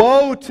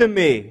 Woe to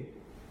me,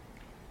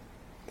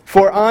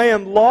 for I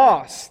am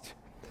lost.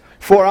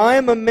 For I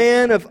am a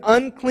man of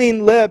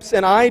unclean lips,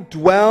 and I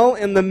dwell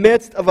in the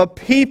midst of a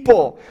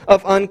people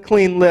of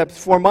unclean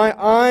lips. For my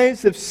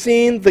eyes have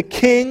seen the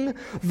King,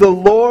 the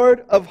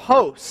Lord of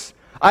hosts.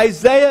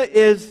 Isaiah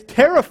is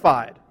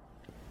terrified.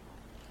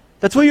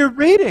 That's what you're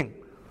reading.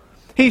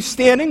 He's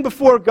standing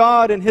before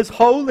God in His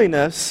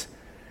holiness.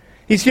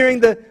 He's hearing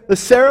the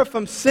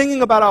seraphim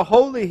singing about how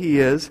holy He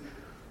is,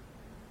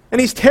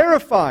 and he's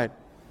terrified.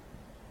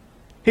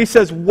 He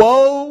says,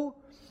 Woe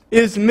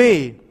is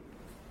me.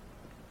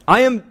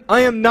 I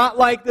am not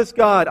like this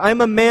God. I am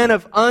a man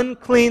of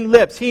unclean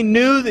lips. He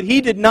knew that he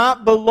did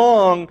not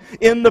belong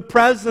in the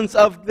presence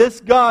of this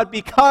God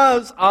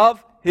because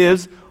of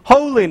His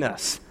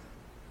holiness.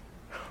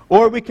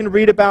 Or we can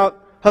read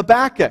about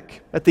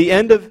Habakkuk at the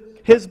end of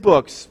his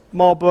book,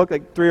 small book,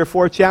 like 3 or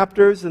 4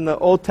 chapters in the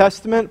Old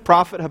Testament,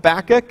 prophet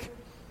Habakkuk.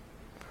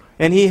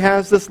 And he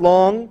has this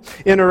long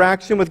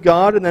interaction with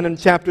God. And then in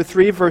chapter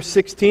 3, verse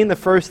 16, the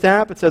first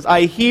half, it says,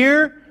 I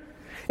hear,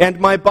 and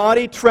my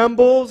body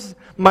trembles.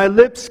 My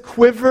lips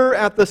quiver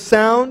at the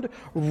sound.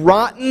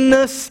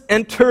 Rottenness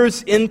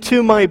enters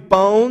into my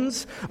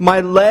bones.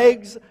 My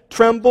legs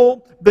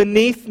tremble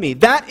beneath me.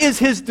 That is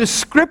his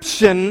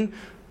description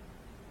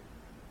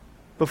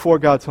before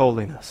God's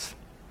holiness.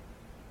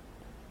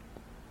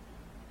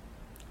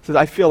 He says,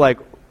 I feel like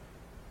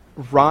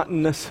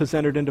rottenness has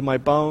entered into my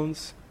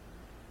bones.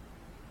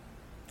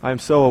 I am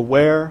so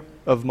aware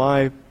of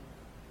my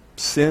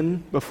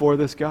sin before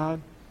this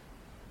God.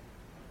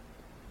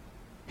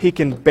 He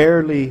can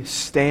barely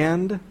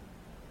stand.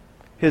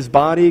 His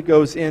body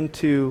goes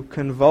into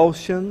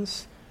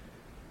convulsions.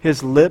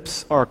 His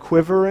lips are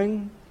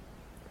quivering.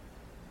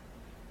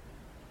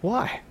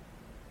 Why?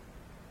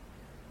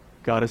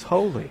 God is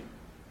holy.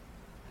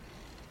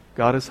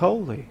 God is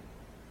holy.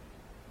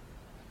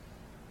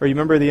 Or you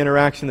remember the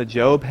interaction that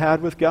Job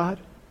had with God?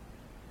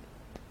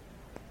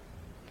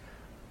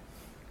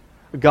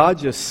 God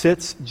just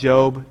sits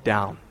Job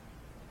down.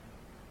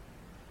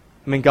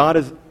 I mean, God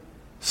is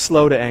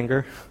slow to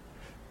anger.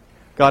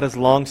 God is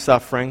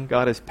long-suffering.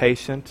 God is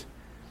patient.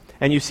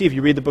 And you see, if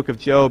you read the book of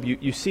Job,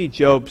 you see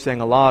Job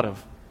saying a lot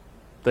of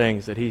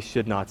things that he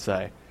should not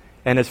say.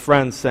 And his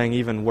friends saying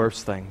even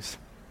worse things.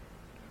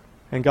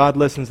 And God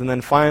listens, and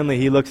then finally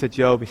he looks at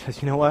Job. He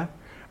says, you know what?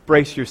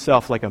 Brace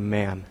yourself like a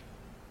man.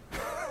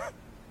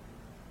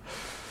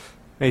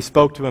 And he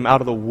spoke to him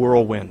out of the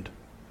whirlwind.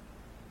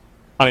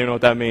 I don't even know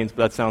what that means,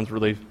 but that sounds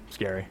really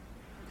scary.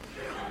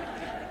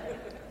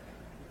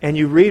 And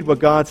you read what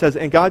God says,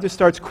 and God just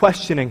starts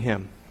questioning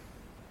him.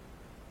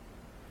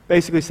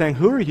 Basically saying,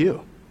 who are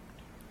you?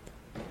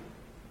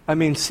 I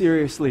mean,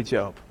 seriously,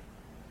 Job,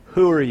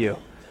 who are you?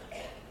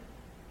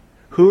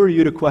 Who are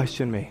you to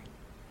question me?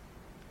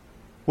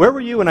 Where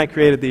were you when I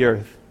created the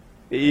earth?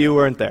 You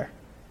weren't there.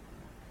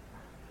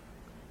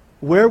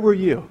 Where were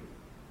you?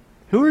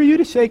 Who are you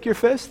to shake your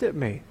fist at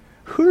me?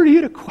 Who are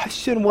you to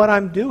question what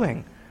I'm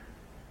doing?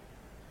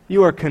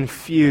 You are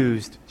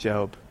confused,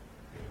 Job.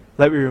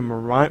 Let me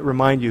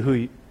remind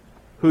you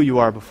who you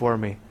are before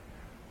me.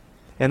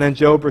 And then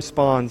Job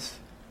responds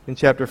in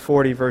chapter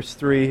 40, verse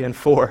 3 and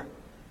 4.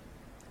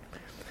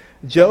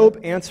 Job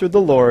answered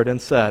the Lord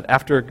and said,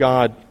 after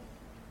God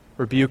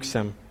rebukes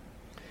him,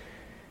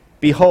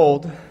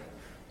 Behold,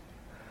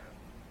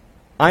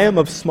 I am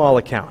of small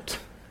account.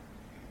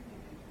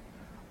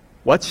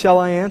 What shall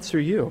I answer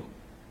you?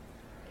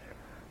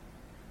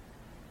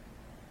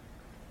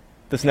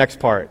 This next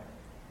part,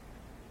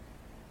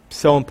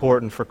 so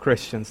important for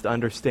Christians to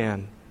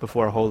understand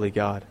before a holy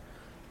God.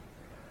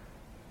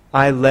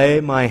 I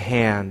lay my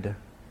hand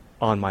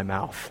on my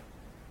mouth.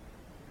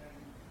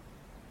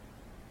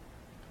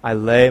 I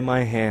lay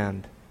my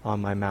hand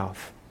on my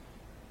mouth.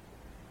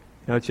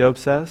 You know what Job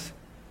says?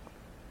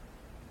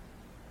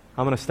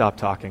 I'm going to stop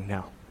talking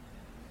now.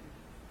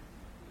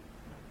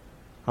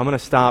 I'm going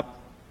to stop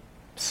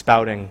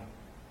spouting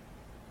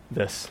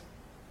this.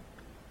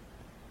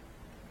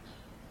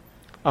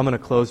 I'm going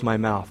to close my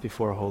mouth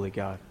before a holy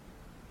God.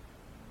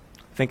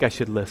 I think I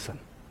should listen.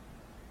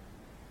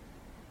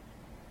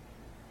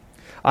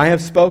 I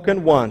have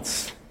spoken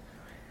once,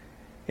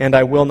 and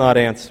I will not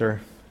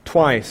answer.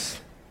 Twice,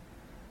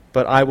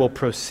 but I will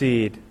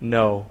proceed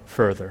no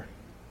further.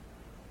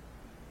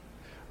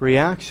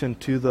 reaction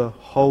to the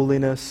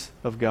holiness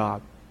of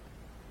God.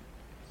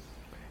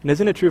 And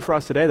isn't it true for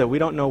us today that we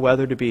don't know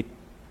whether to be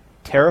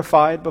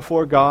terrified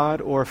before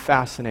God or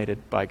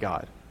fascinated by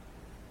God?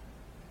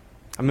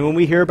 I mean, when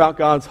we hear about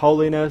God's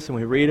holiness and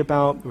we read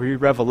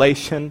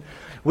Revelation,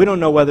 we don't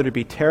know whether to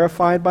be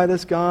terrified by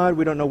this God.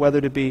 We don't know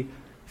whether to be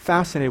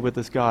fascinated with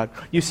this God.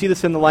 You see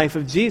this in the life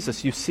of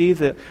Jesus. You see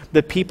that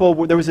the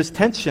people, there was this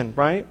tension,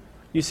 right?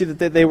 You see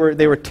that they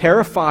were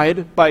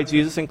terrified by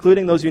Jesus,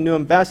 including those who knew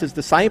him best, his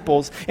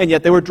disciples, and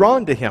yet they were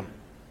drawn to him.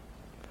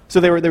 So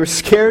they were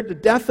scared to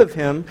death of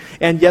him,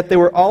 and yet they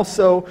were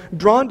also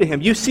drawn to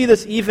him. You see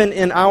this even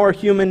in our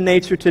human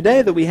nature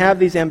today, that we have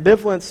these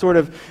ambivalent sort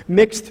of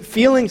mixed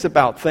feelings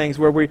about things,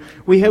 where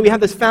we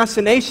have this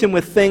fascination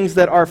with things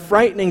that are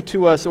frightening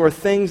to us or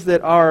things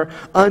that are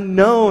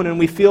unknown, and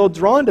we feel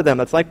drawn to them.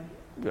 That's like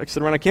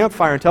sit around a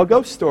campfire and tell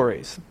ghost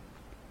stories.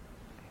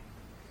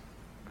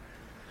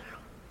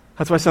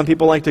 That's why some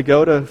people like to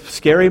go to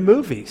scary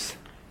movies.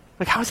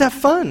 Like, how's that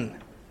fun?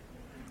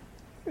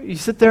 You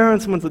sit there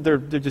and they're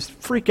just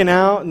freaking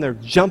out and they're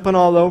jumping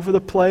all over the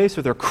place,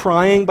 or they're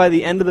crying by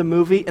the end of the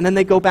movie, and then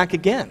they go back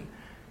again.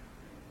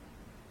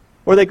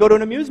 Or they go to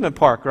an amusement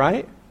park,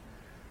 right? And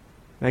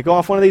they go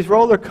off one of these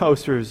roller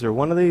coasters or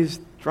one of these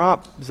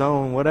drop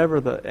zone, whatever,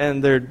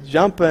 and they're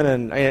jumping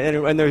and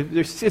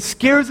it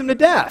scares them to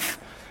death.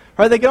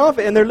 Right? They get off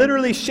and they're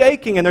literally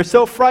shaking and they're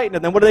so frightened.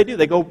 And then what do?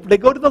 They go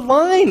to the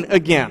line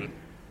again.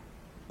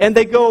 And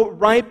they go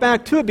right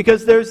back to it,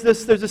 because there's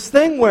this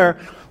thing where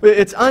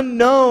it's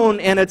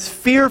unknown and it's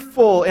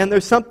fearful, and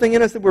there's something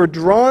in us that we're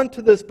drawn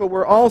to this, but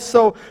we're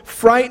also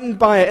frightened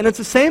by it. And it's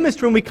the same as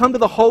true when we come to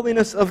the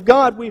holiness of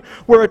God.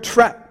 We're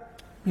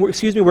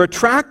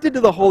attracted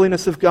to the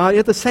holiness of God.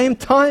 Yet at the same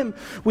time,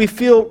 we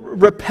feel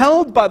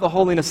repelled by the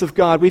holiness of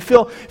God. We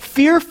feel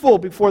fearful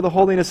before the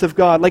holiness of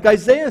God. Like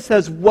Isaiah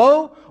says,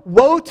 "Woe,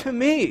 woe to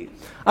me!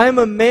 I am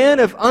a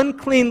man of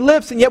unclean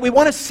lips." And yet we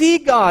want to see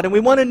God and we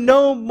want to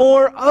know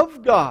more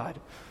of God.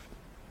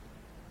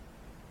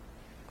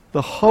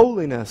 The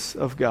holiness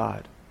of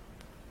God.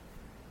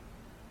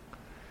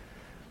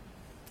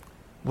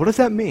 What does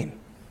that mean?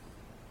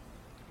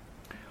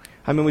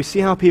 I mean, we see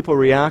how people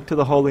react to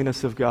the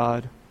holiness of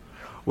God.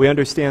 We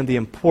understand the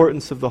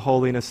importance of the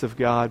holiness of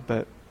God,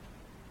 but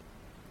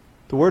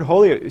the word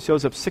holy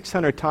shows up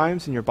 600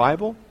 times in your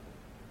Bible.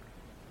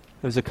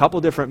 There's a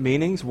couple different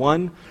meanings.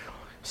 One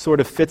sort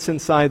of fits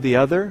inside the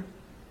other.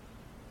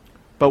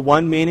 But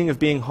one meaning of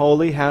being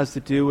holy has to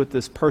do with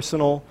this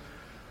personal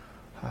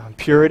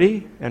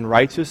purity and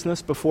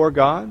righteousness before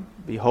God.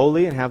 Be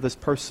holy and have this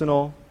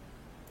personal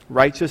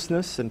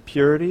righteousness and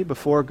purity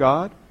before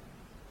God.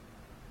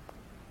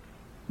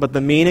 But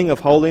the meaning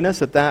of holiness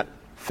that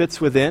fits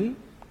within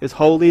is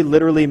holy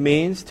literally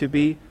means to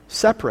be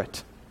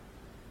separate,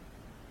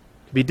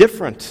 to be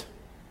different,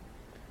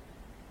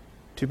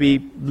 to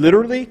be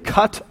literally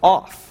cut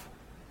off,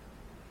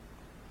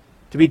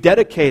 to be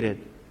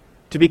dedicated,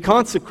 to be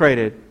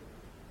consecrated,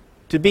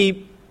 to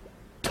be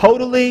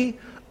totally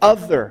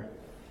other.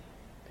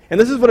 And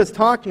this is what it's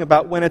talking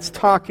about when it's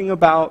talking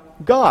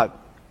about God.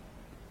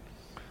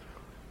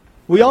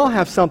 We all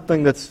have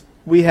something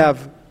we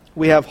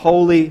have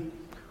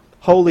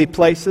holy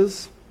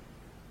places,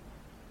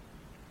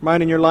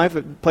 right, in your life,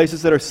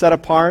 places that are set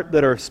apart,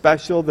 that are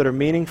special, that are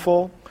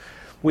meaningful.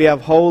 We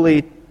have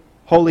holy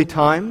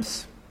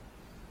times.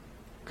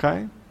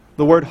 Okay?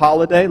 The word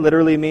holiday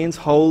literally means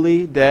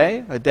holy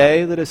day, a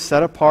day that is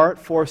set apart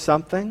for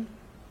something.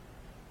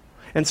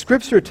 And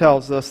Scripture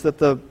tells us that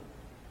the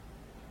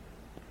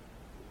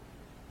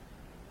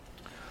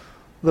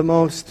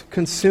most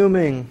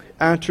consuming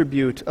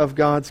attribute of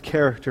God's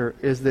character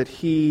is that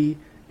He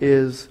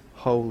is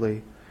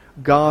holy.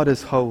 God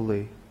is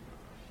holy.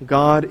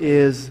 God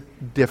is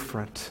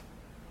different.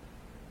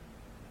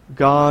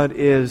 God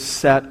is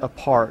set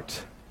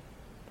apart.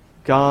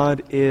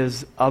 God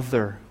is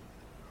other.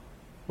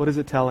 What is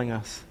it telling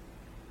us?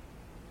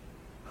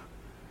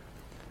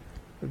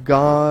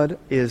 God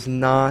is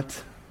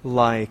not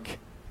like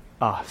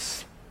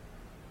us.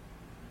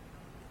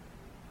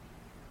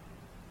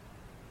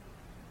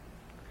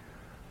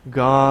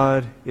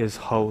 God is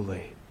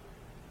holy.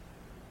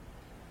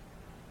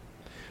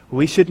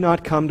 We should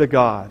not come to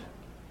God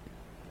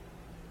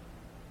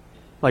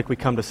like we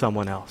come to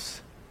someone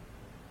else,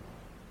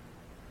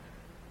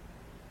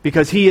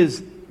 because He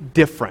is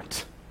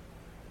different.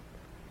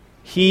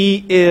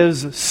 He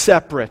is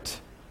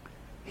separate.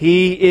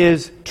 He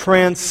is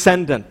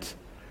transcendent.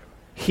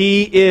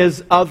 He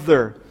is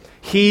other.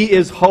 He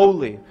is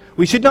holy.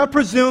 We should not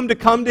presume to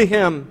come to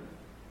Him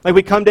like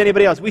we come to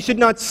anybody else. We should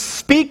not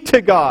speak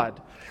to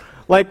God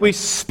like we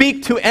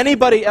speak to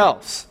anybody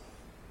else.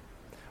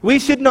 We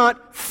should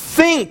not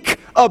think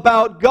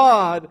about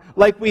God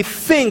like we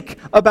think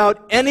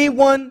about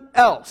anyone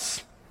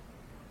else.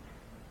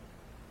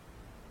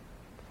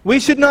 We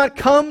should not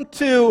come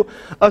to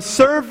a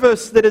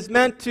service that is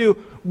meant to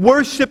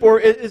worship, or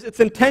its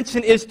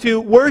intention is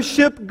to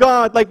worship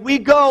God like we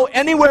go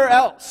anywhere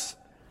else.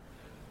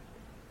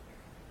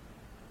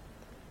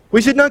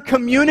 We should not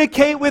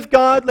communicate with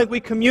God like we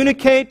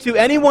communicate to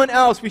anyone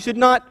else. We should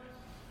not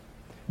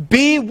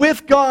be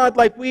with God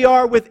like we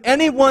are with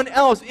anyone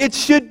else. It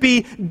should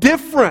be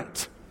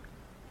different.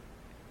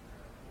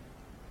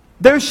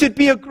 There should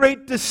be a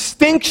great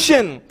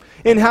distinction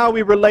in how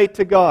we relate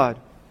to God.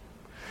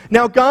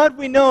 Now, God,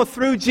 we know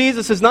through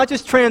Jesus, is not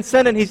just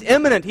transcendent, He's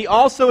immanent. He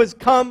also has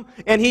come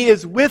and He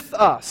is with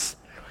us.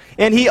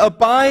 And He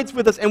abides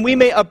with us, and we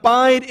may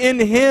abide in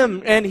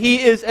Him. And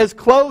He is as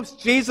close,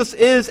 Jesus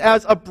is,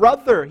 as a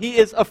brother. He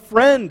is a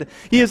friend.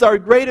 He is our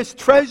greatest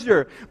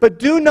treasure. But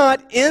do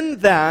not in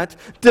that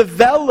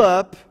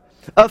develop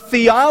a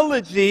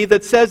theology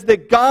that says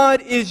that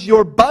God is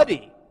your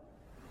buddy.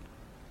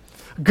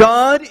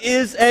 God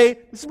is this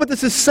is what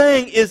this is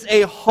saying, is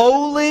a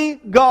holy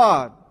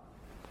God.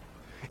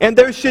 And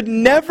there should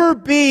never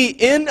be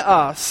in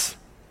us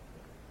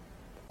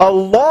a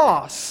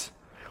loss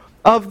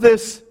of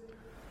this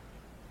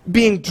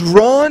being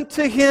drawn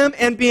to Him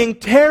and being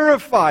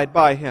terrified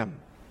by Him.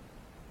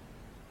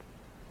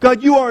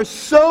 God, you are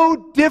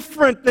so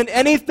different than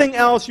anything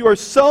else. You are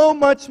so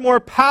much more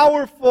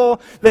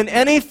powerful than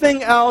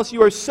anything else.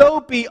 You are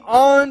so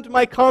beyond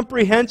my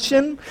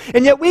comprehension.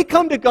 And yet we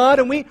come to God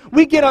and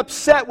we get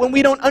upset when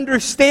we don't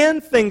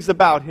understand things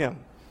about Him.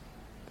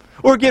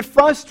 Or get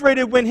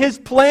frustrated when His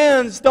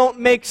plans don't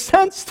make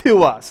sense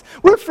to us.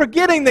 We're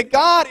forgetting that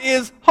God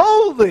is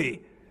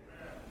holy.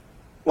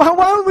 Well,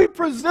 why would we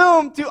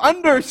presume to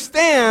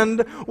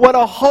understand what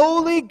a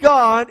holy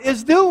God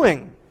is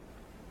doing?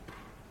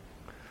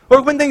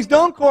 Or when things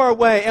don't go our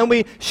way and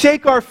we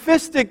shake our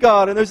fist at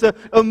God and there's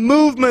a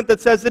movement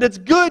that says that it's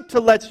good to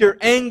let your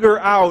anger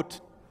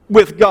out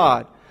with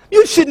God.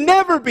 You should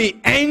never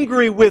be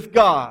angry with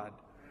God.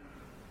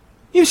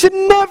 You should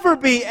never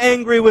be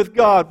angry with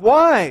God.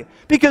 Why?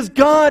 Because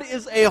God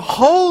is a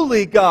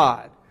holy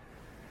God.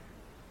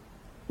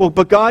 Well,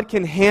 but God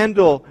can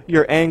handle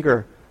your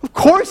anger. Of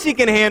course He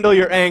can handle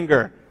your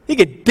anger. He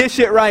can dish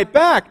it right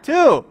back,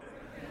 too.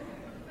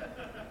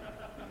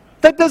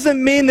 That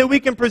doesn't mean that we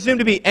can presume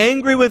to be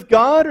angry with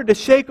God or to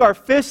shake our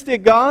fist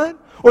at God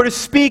or to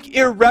speak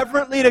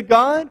irreverently to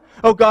God.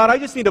 Oh, God, I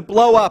just need to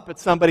blow up at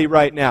somebody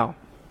right now.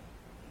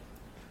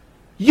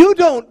 You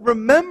don't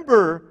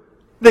remember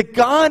that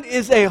God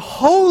is a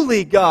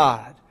holy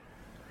God.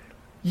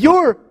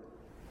 Your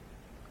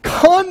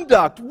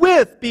conduct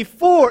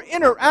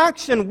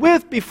interaction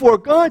with, before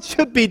God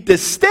should be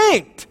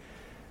distinct.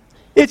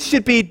 It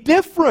should be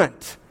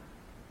different.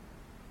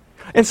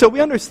 And so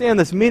we understand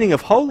this meaning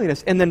of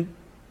holiness. And then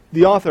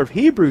the author of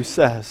Hebrews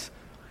says,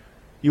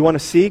 you want to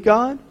see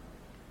God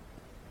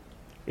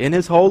in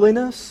His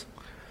holiness?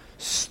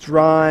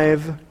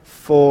 Strive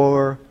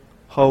for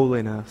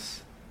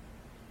holiness.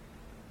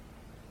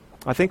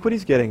 I think what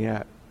he's getting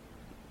at.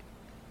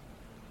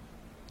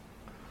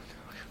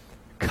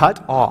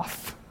 Cut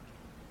off.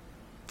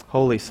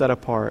 Holy, set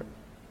apart.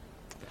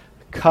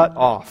 Cut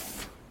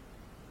off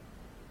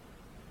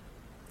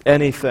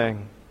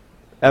anything,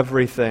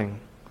 everything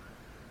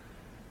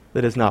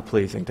that is not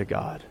pleasing to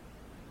God.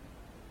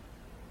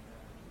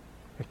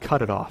 And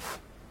cut it off.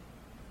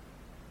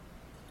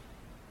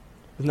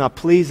 It's not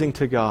pleasing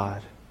to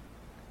God.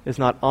 It's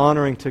not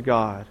honoring to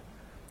God.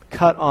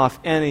 Cut off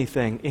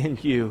anything in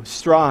you.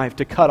 Strive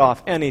to cut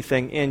off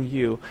anything in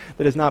you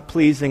that is not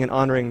pleasing and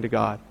honoring to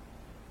God.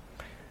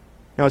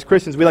 Now, as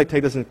Christians, we like to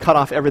take this and cut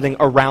off everything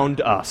around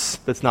us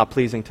that's not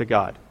pleasing to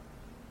God.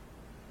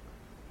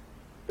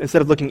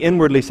 Instead of looking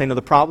inwardly, saying, no,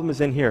 the problem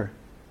is in here.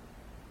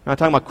 I'm not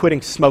talking about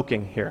quitting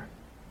smoking here.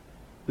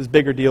 There's a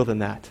bigger deal than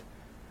that.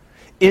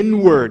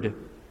 Inward,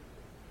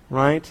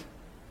 right?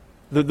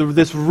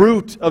 This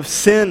root of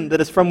sin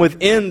that is from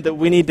within that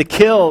we need to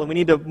kill, and we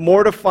need to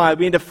mortify,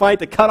 we need to fight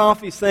to cut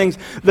off these things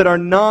that are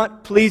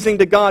not pleasing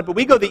to God. But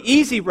we go the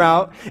easy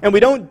route, and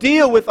we don't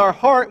deal with our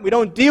heart, we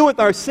don't deal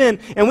with our sin,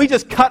 and we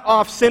just cut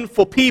off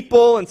sinful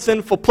people and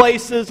sinful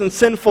places and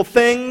sinful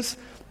things.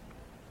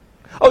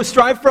 Oh,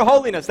 strive for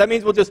holiness. That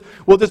means we'll just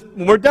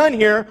when we're done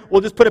here,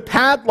 we'll just put a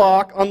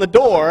padlock on the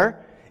door,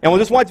 and we'll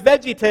just watch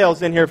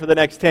VeggieTales in here for the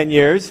next 10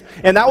 years.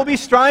 And that will be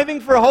striving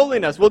for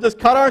holiness. We'll just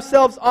cut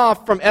ourselves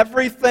off from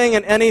everything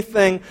and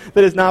anything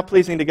that is not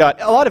pleasing to God.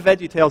 A lot of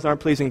VeggieTales aren't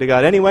pleasing to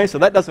God anyway, so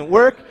that doesn't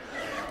work.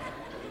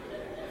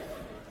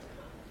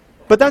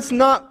 But that's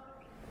not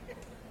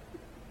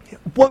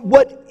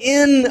what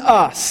in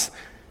us.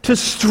 To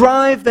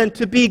strive then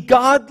to be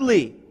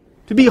godly,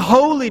 to be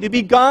holy, to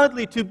be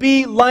godly, to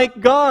be like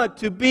God,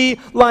 to be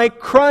like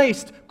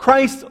Christ,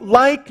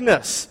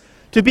 Christ-likeness.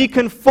 To be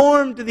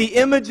conformed to the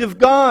image of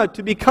God,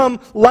 to become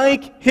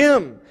like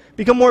Him,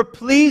 become more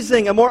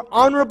pleasing, a more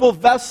honorable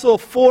vessel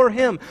for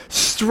Him.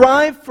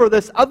 Strive for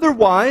this.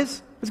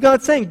 Otherwise, as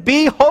God's saying,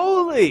 be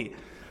holy,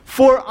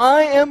 for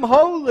I am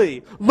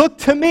holy. Look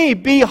to me,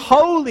 be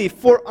holy,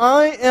 for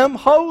I am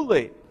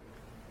holy.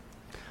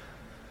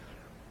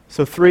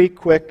 So 3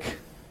 quick,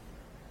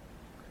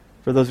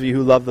 for those of you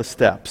who love the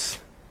steps.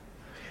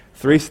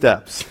 3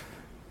 steps.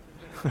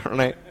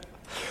 Right?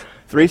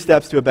 3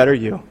 steps to a better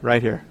you,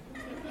 right here.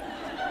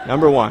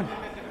 Number 1.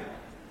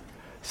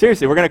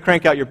 Seriously, we're going to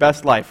crank out your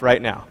best life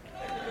right now.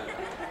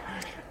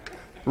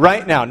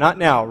 Right now, not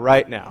now,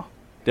 right now.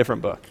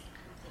 Different book.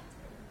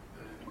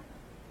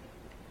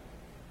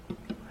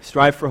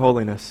 Strive for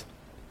holiness.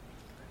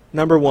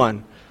 Number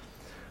one,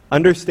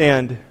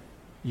 understand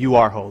you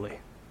are holy.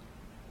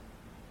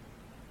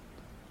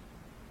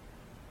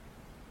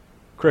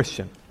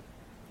 Christian,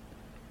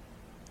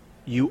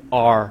 you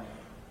are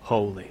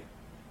holy.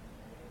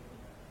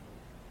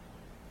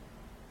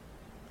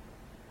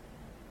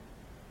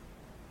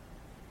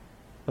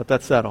 Let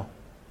that settle.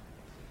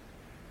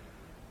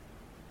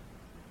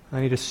 I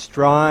need to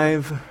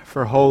strive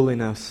for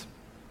holiness,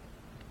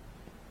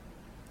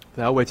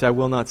 without which I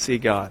will not see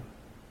God.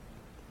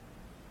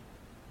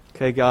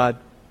 Okay, God,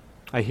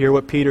 I hear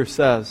what Peter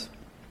says.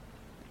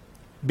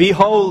 Be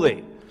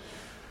holy,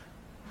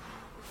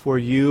 for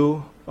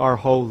you are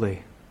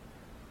holy.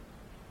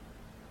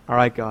 All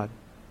right, God,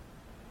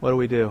 what do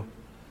we do?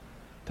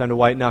 Time to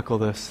white-knuckle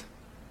this.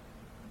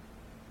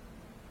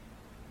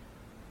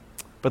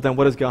 But then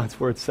what does God's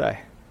Word say?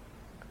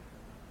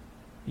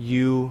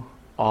 You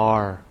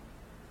are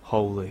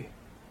holy.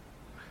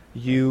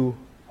 You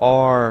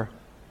are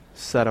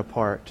set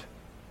apart.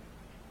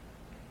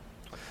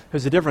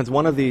 There's a difference.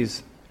 One of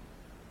the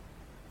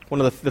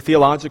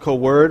theological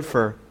word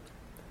for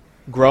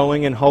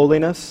growing in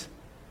holiness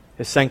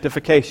is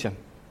sanctification.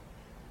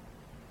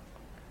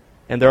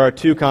 And there are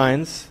two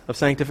kinds of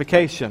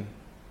sanctification.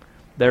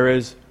 There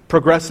is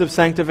progressive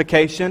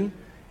sanctification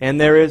and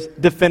there is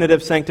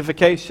definitive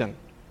sanctification.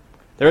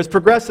 There is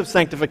progressive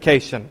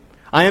sanctification.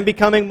 I am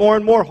becoming more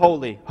and more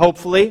holy,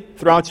 hopefully,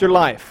 throughout your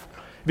life.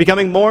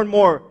 Becoming more and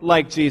more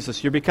like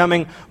Jesus. You're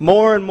becoming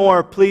more and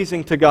more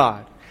pleasing to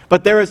God.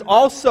 But there is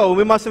also,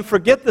 we mustn't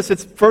forget this,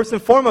 it's first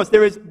and foremost,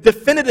 there is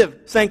definitive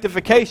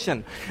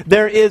sanctification.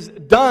 There is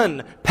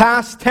done,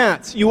 past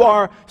tense. You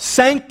are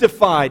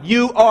sanctified.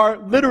 You are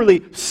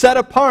literally set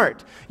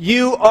apart.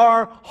 You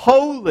are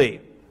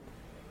holy.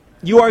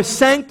 You are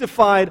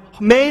sanctified,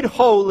 made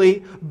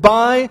holy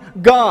by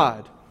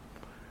God.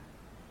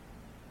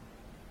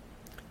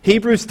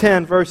 Hebrews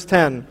 10, verse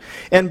 10.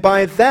 And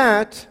by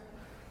that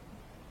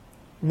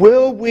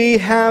will we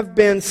have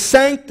been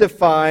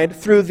sanctified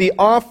through the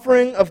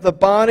offering of the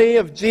body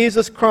of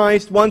Jesus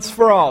Christ once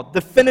for all.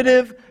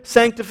 Definitive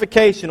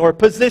sanctification or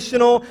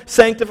positional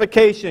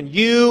sanctification.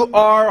 You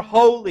are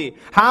holy.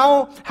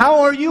 How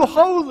are you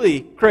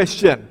holy,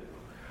 Christian?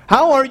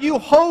 How are you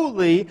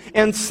holy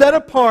and set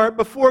apart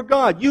before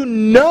God? You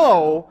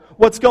know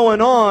what's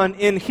going on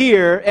in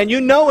here, and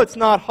you know it's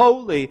not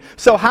holy.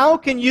 So how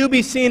can you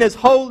be seen as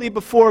holy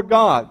before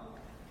God?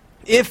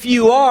 If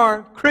you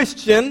are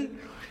Christian,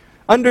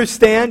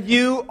 understand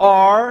you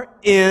are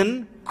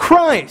in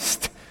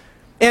Christ.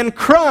 And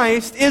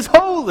Christ is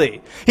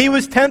holy. He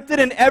was tempted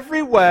in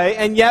every way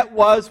and yet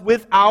was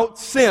without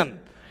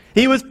sin.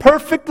 He was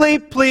perfectly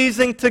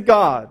pleasing to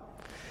God.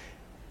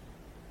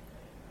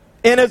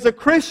 And as a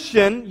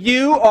Christian,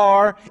 you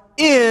are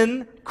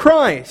in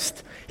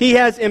Christ. He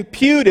has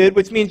imputed,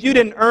 which means you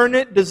didn't earn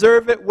it,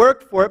 deserve it,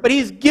 work for it, but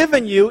He's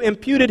given you,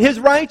 imputed His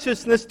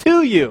righteousness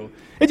to you.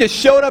 It just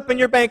showed up in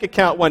your bank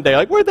account one day.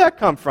 Like, where'd that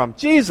come from?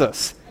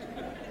 Jesus.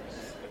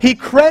 He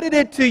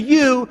credited to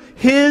you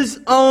His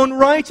own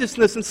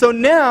righteousness. And so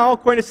now,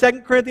 according to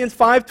 2 Corinthians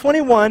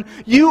 5:21,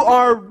 you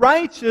are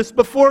righteous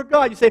before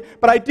God. You say,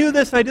 but I do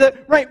this and I do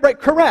that. Right,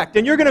 correct.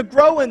 And you're going to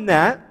grow in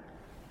that.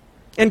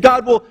 And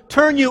God will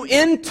turn you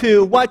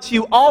into what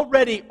you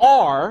already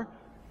are.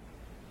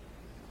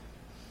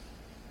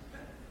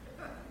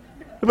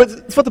 But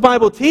it's what the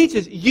Bible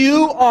teaches.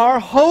 You are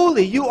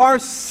holy. You are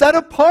set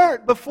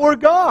apart before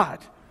God.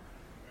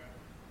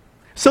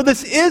 So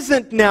this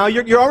isn't now,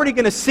 you're already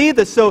going to see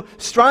this, so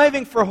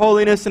striving for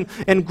holiness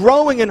and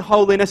growing in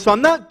holiness. So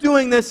I'm not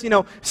doing this,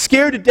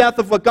 scared to death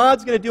of what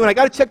God's going to do, and I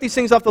got to check these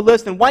things off the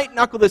list and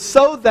white-knuckle this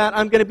so that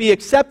I'm going to be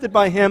accepted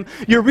by Him.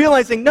 You're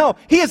realizing, no,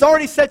 He has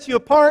already set you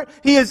apart.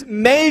 He has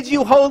made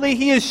you holy.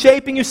 He is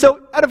shaping you.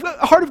 So out of a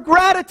heart of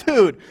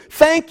gratitude,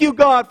 thank you,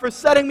 God, for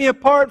setting me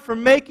apart, for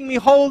making me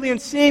holy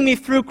and seeing me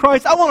through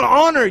Christ. I want to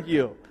honor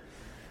you.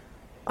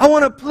 I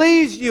want to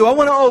please you. I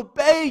want to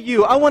obey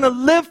you. I want to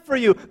live for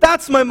you.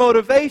 That's my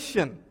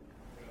motivation.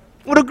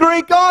 What a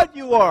great God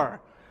you are.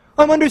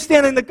 I'm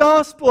understanding the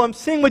gospel. I'm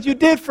seeing what you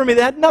did for me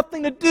that had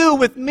nothing to do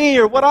with me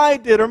or what I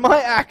did or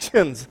my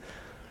actions.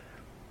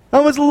 I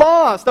was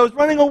lost. I was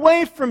running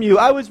away from you.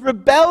 I was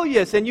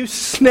rebellious, and you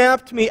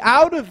snapped me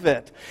out of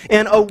it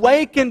and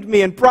awakened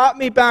me and brought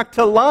me back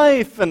to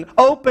life and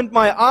opened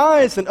my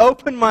eyes and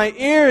opened my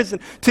ears.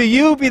 And to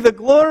you be the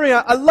glory.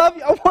 I love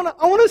you. I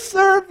want to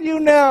serve you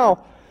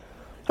now.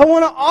 I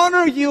want to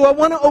honor you. I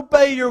want to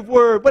obey your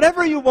word.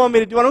 Whatever you want me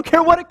to do. I don't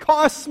care what it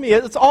costs me.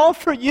 It's all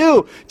for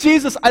you.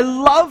 Jesus, I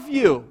love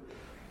you.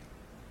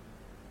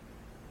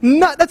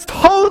 That's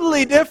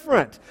totally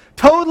different.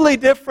 Totally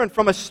different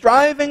from a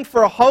striving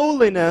for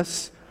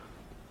holiness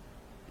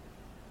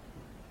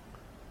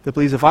that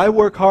believes if I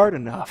work hard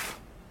enough,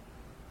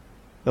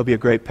 there'll be a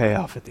great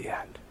payoff at the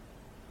end.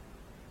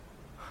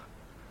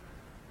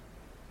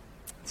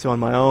 So in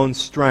my own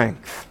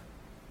strength,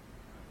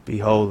 be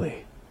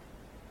holy.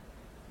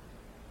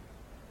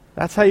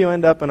 That's how you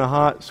end up in a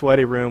hot,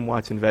 sweaty room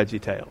watching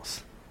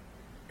VeggieTales.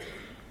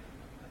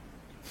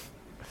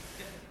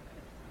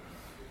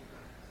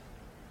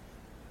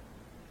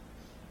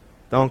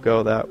 Don't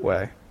go that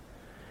way.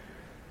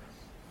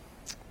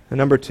 And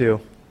number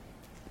 2,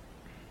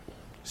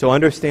 so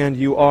understand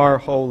you are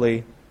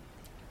holy.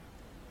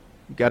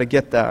 You've got to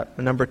get that.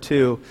 And number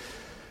 2,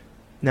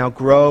 now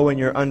grow in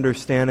your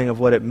understanding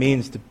of what it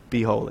means to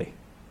be holy.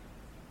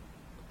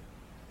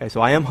 Okay,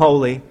 so I am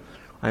holy.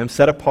 I am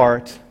set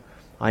apart.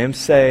 I am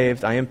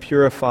saved. I am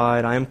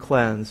purified. I am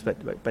cleansed.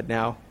 But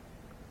now,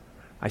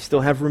 I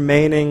still have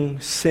remaining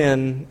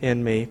sin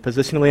in me.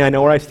 Positionally, I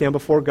know where I stand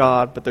before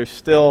God, but there's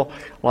still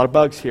a lot of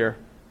bugs here.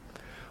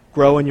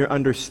 Grow in your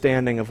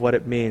understanding of what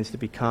it means to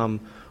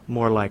become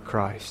more like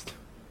Christ.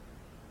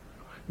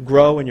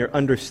 Grow in your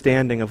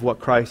understanding of what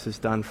Christ has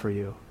done for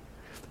you.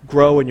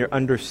 Grow in your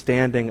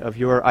understanding of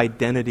your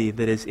identity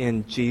that is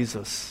in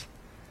Jesus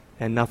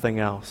and nothing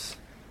else.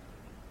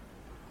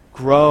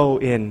 Grow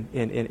in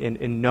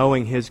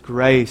knowing His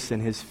grace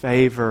and His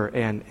favor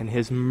and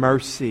His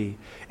mercy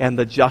and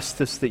the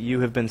justice that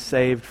you have been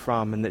saved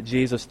from and that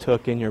Jesus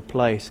took in your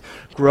place.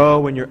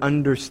 Grow in your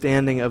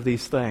understanding of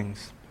these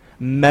things.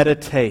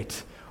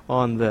 Meditate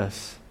on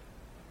this.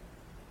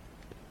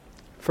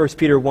 1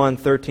 Peter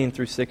 1:13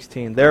 through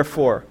 16.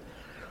 Therefore,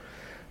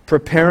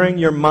 preparing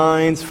your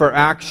minds for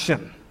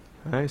action.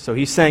 Right? So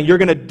he's saying you're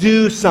going to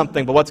do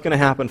something, but what's going to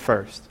happen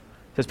first?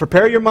 He says,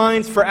 prepare your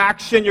minds for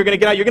action. You're going to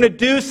get out. You're going to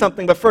do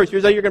something, but first,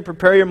 here's how you're going to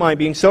prepare your mind.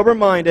 Being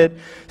sober-minded,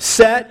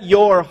 set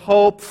your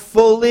hope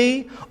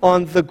fully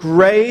on the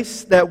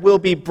grace that will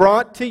be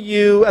brought to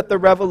you at the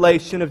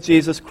revelation of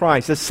Jesus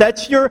Christ. So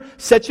set your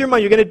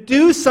mind. You're going to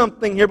do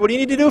something here, but what do you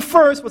need to do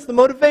first? What's the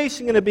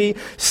motivation going to be?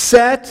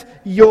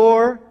 Set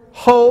your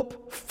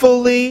hope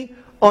fully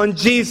on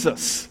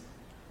Jesus.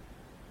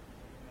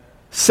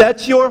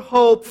 Set your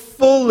hope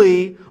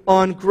fully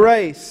on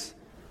grace.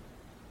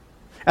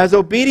 As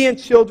obedient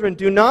children,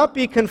 do not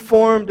be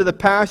conformed to the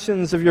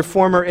passions of your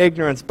former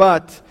ignorance,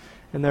 but,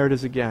 and there it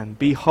is again,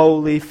 be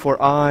holy,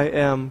 for I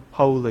am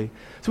holy.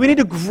 So we need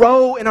to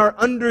grow in our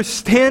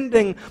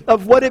understanding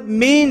of what it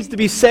means to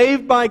be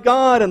saved by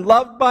God and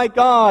loved by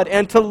God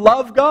and to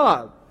love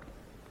God.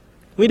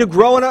 We need to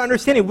grow in our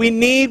understanding.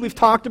 We've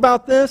talked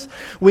about this,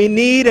 we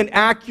need an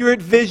accurate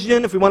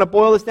vision, if we want to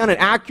boil this down, an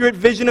accurate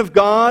vision of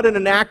God and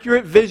an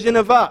accurate vision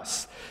of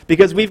us.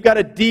 Because we've got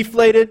a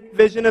deflated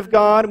vision of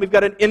God, and we've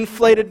got an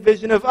inflated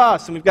vision of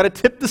us, and we've got to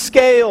tip the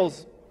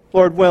scales,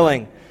 Lord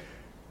willing.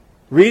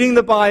 Reading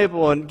the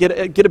Bible and get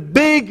a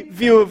big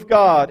view of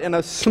God and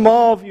a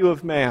small view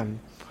of man.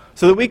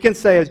 So that we can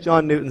say, as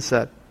John Newton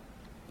said,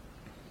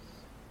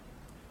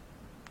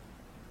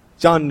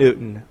 John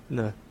Newton in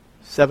the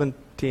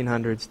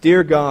 1700s,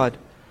 Dear God,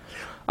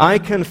 I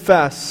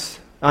confess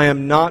I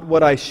am not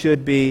what I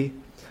should be.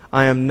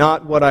 I am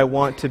not what I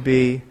want to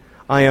be.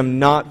 I am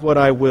not what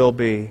I will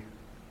be,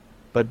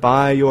 but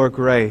by your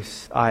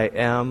grace I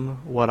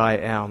am what I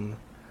am.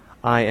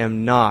 I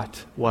am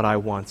not what I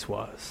once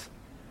was.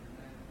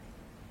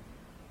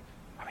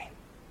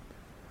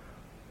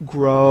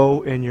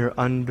 Grow in your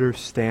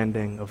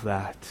understanding of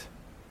that,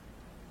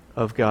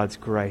 of God's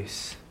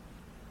grace.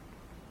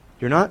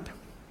 You don't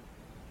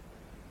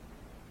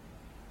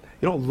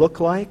look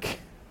like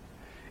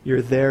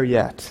you're there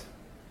yet.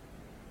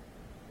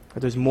 But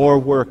there's more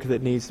work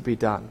that needs to be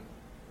done.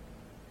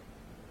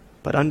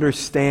 But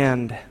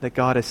understand that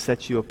God has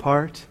set you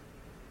apart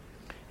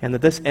and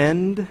that this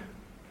end,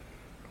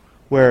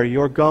 where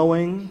you're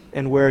going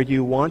and where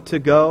you want to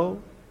go,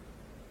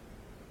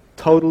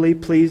 totally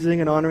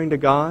pleasing and honoring to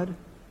God,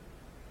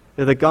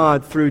 that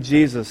God, through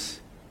Jesus,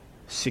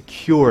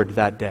 secured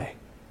that day.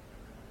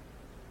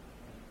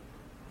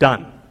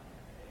 Done.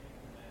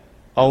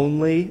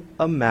 Only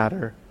a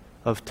matter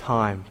of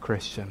time,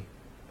 Christian.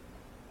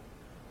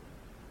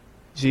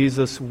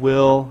 Jesus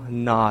will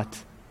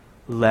not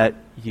let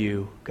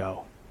you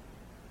go.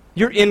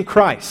 You're in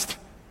Christ.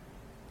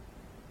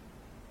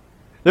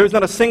 There's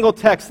not a single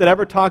text that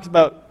ever talks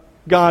about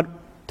God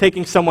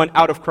taking someone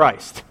out of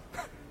Christ.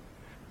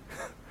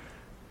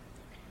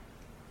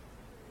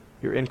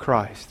 You're in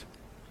Christ.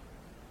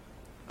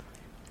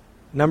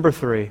 Number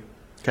 3.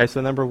 Okay,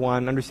 so number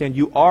 1, understand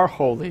you are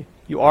holy.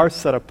 You are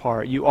set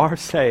apart. You are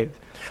saved.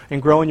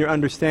 And grow in your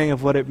understanding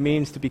of what it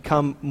means to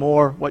become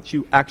more what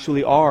you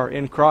actually are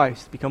in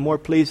Christ. Become more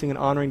pleasing and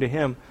honoring to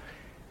Him.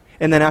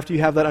 And then after you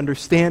have that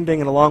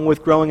understanding, and along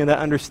with growing in that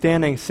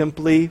understanding,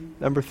 simply,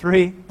 number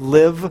 3,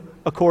 live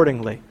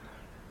accordingly.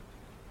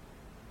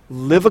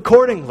 Live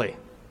accordingly.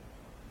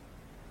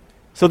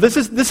 So this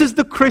is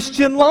the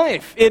Christian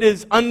life. It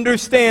is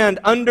understand,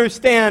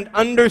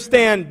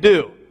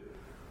 do.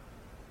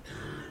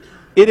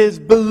 It is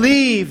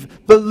believe,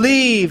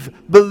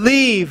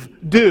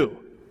 do.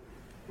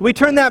 We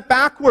turn that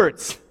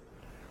backwards.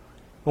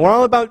 We're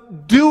all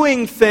about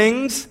doing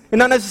things and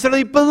not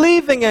necessarily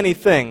believing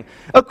anything.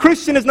 A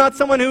Christian is not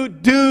someone who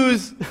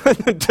does.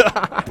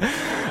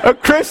 A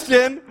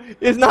Christian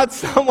is not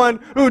someone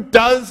who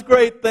does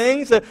great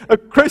things. A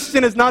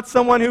Christian is not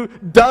someone who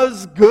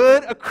does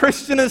good. A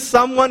Christian is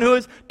someone who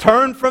has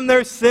turned from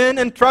their sin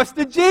and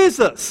trusted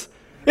Jesus.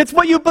 It's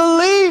what you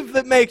believe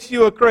that makes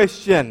you a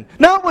Christian,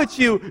 not what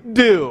you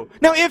do.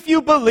 Now, if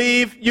you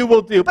believe, you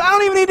will do. But I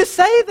don't even need to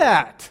say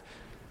that.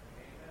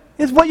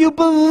 It's what you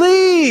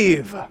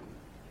believe.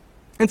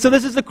 And so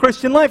this is the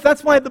Christian life.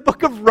 That's why the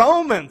book of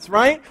Romans,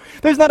 right?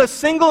 There's not a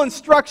single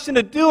instruction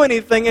to do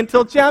anything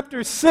until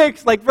chapter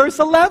 6, like verse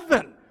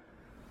 11.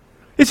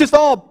 It's just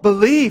all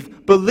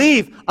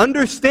believe,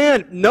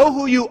 understand, know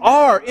who you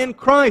are in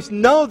Christ,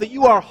 know that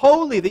you are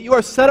holy, that you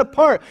are set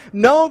apart,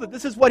 know that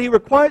this is what He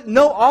requires,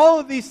 know all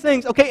of these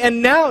things. Okay,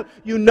 and now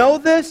you know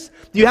this?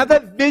 Do you have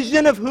that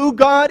vision of who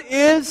God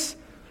is?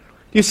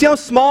 Do you see how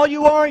small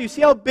you are? You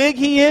see how big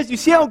He is? You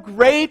see how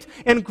great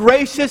and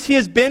gracious He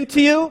has been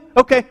to you?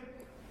 Okay,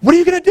 what are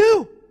you going to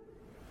do?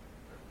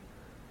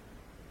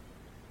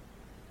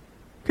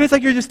 Okay, it's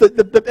like you're just,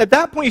 at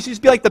that point, you should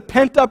just be like the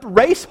pent-up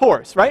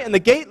racehorse, right? And the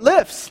gate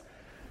lifts.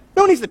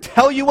 No one needs to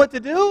tell you what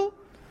to do.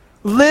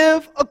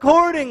 Live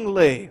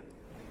accordingly.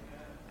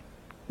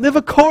 Live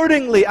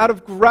accordingly out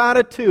of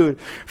gratitude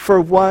for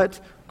what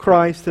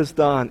Christ has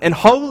done. And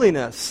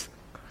holiness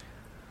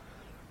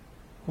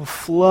will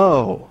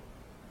flow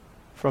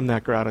from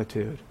that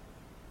gratitude,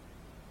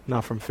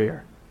 not from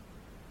fear.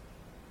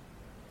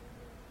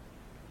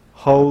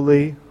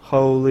 Holy,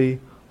 holy,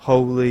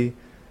 holy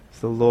is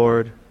the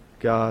Lord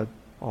God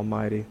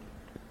Almighty.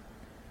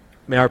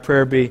 May our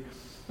prayer be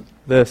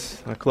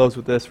this. I close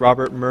with this.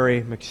 Robert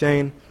Murray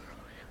McShane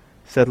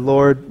said,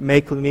 Lord,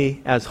 make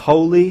me as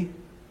holy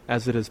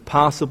as it is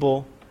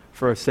possible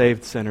for a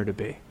saved sinner to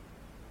be.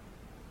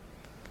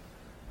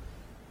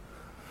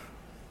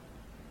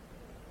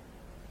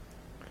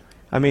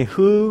 I mean,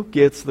 who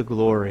gets the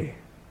glory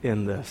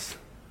in this?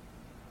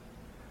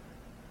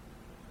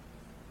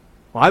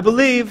 Well, I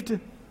believed.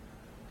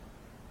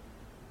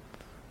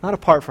 Not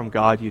apart from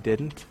God, you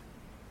didn't.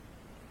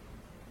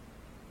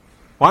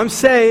 Well, I'm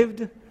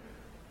saved.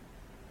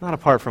 Not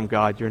apart from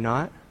God, you're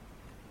not.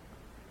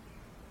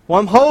 Well,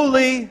 I'm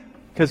holy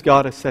because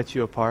God has set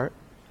you apart.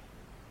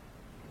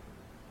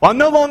 Well, I'm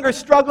no longer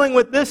struggling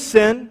with this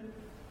sin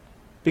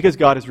because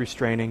God is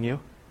restraining you.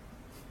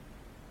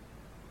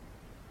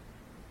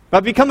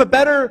 I've become a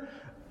better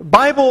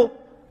Bible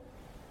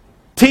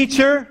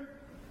teacher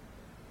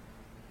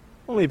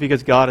only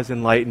because God has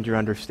enlightened your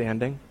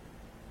understanding.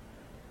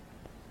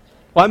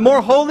 Well, I'm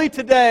more holy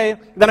today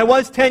than I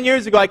was 10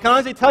 years ago. I can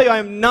honestly tell you I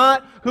am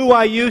not who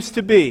I used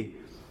to be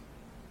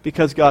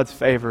because God's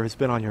favor has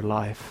been on your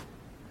life.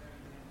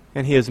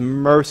 And He has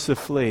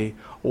mercifully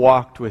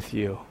walked with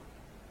you.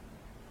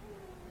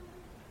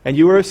 And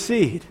you were a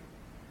seed,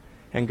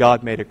 and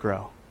God made it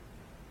grow.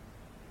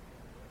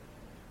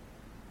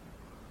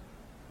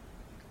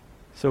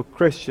 So,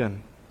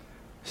 Christian,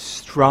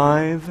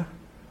 strive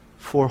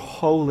for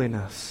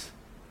holiness.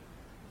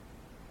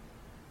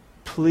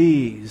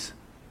 Please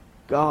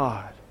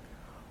God.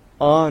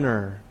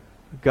 Honor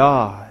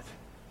God.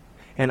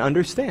 And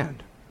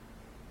understand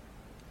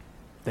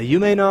that you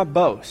may not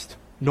boast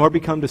nor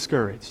become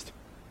discouraged.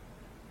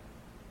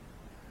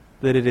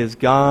 That it is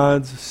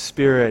God's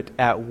Spirit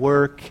at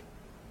work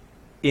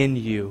in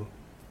you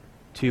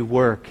to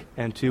work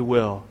and to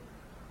will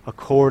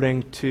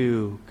according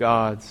to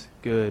God's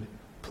good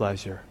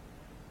pleasure.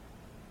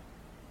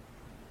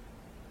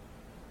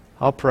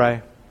 I'll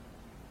pray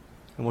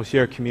and we'll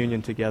share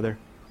communion together.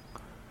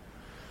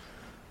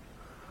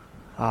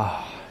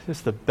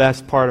 Just the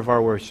best part of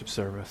our worship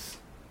service.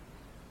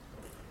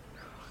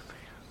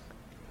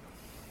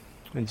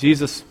 And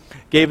Jesus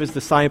gave His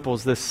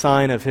disciples this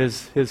sign of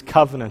His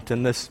covenant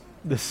and this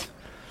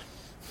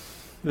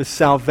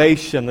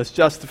salvation, this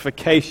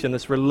justification,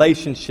 this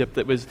relationship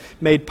that was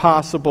made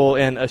possible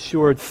and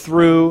assured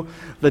through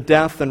the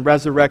death and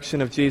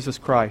resurrection of Jesus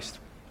Christ.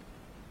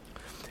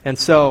 And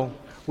so,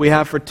 we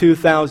have for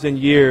 2,000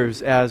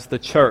 years as the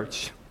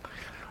church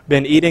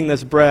been eating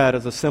this bread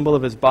as a symbol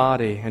of His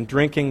body and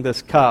drinking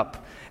this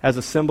cup as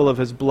a symbol of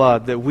His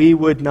blood, that we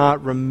would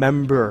not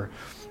remember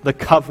the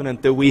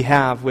covenant that we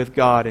have with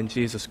God in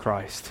Jesus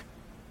Christ.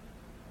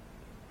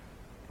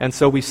 And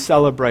so we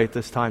celebrate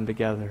this time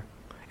together.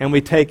 And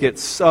we take it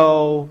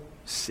so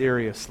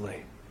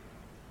seriously.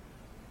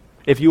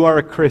 If you are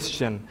a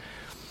Christian,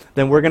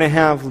 then we're going to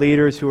have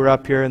leaders who are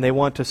up here and they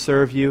want to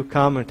serve you.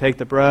 Come and take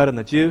the bread and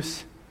the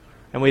juice.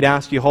 And we'd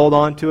ask you hold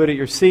on to it at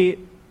your seat.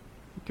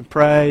 You can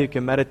pray, you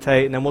can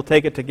meditate, and then we'll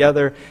take it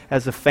together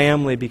as a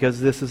family because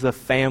this is a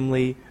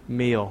family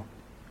meal.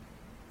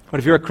 But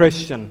if you're a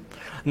Christian,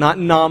 not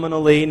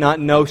nominally, not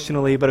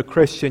notionally, but a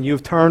Christian,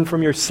 you've turned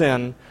from your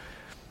sin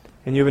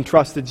and you've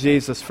entrusted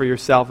Jesus for your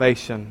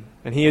salvation.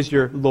 And He is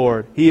your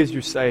Lord. He is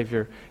your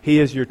Savior. He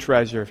is your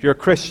treasure. If you're a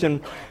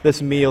Christian,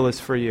 this meal is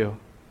for you.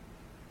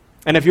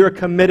 And if you're a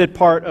committed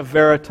part of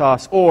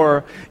Veritas,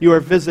 or you are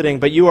visiting,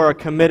 but you are a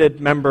committed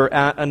member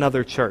at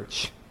another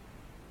church,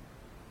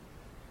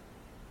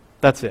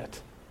 that's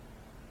it.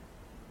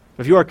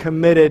 If you are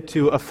committed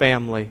to a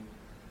family,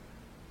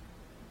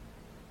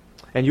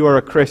 and you are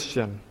a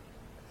Christian,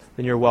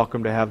 then you're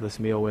welcome to have this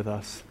meal with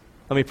us.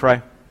 Let me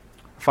pray.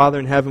 Father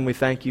in heaven, we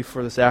thank you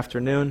for this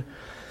afternoon,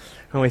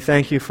 and we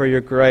thank you for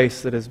your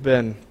grace that has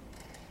been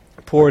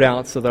poured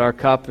out so that our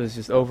cup is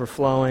just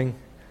overflowing.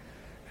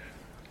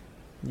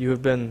 You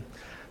have been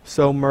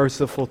so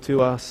merciful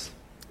to us.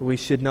 We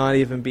should not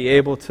even be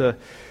able to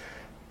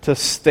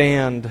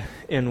stand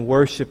in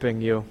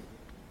worshiping you.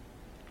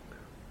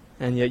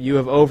 And yet you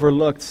have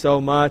overlooked so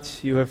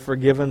much. You have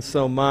forgiven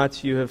so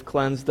much. You have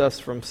cleansed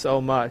us from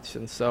so much.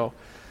 And so,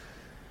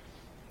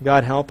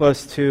 God, help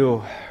us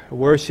to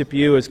worship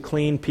you as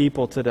clean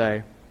people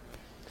today,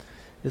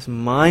 just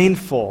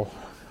mindful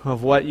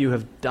of what you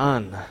have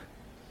done.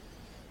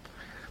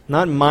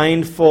 Not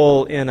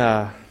mindful in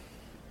a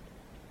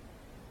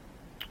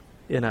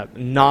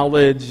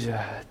knowledge,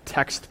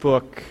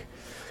 textbook,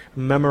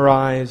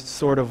 memorized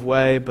sort of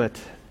way,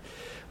 but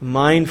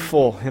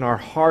mindful in our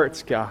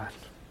hearts, God,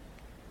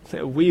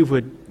 that we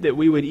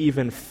would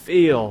even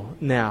feel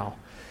now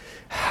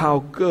how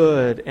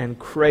good and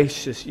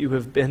gracious you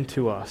have been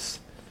to us.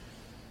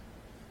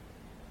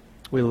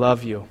 We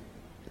love you.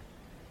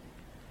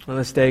 On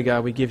this day,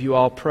 God, we give you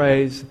all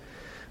praise,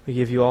 we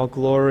give you all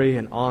glory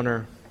and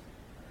honor.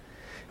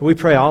 And we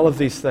pray all of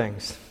these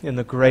things in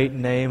the great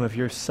name of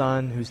your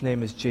Son, whose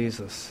name is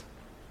Jesus.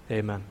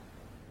 Amen.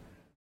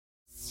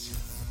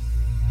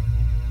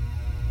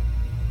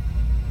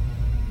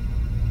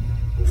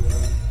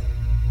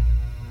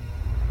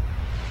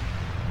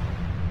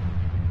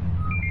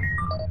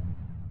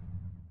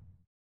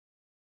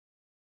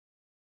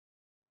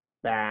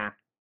 Bah.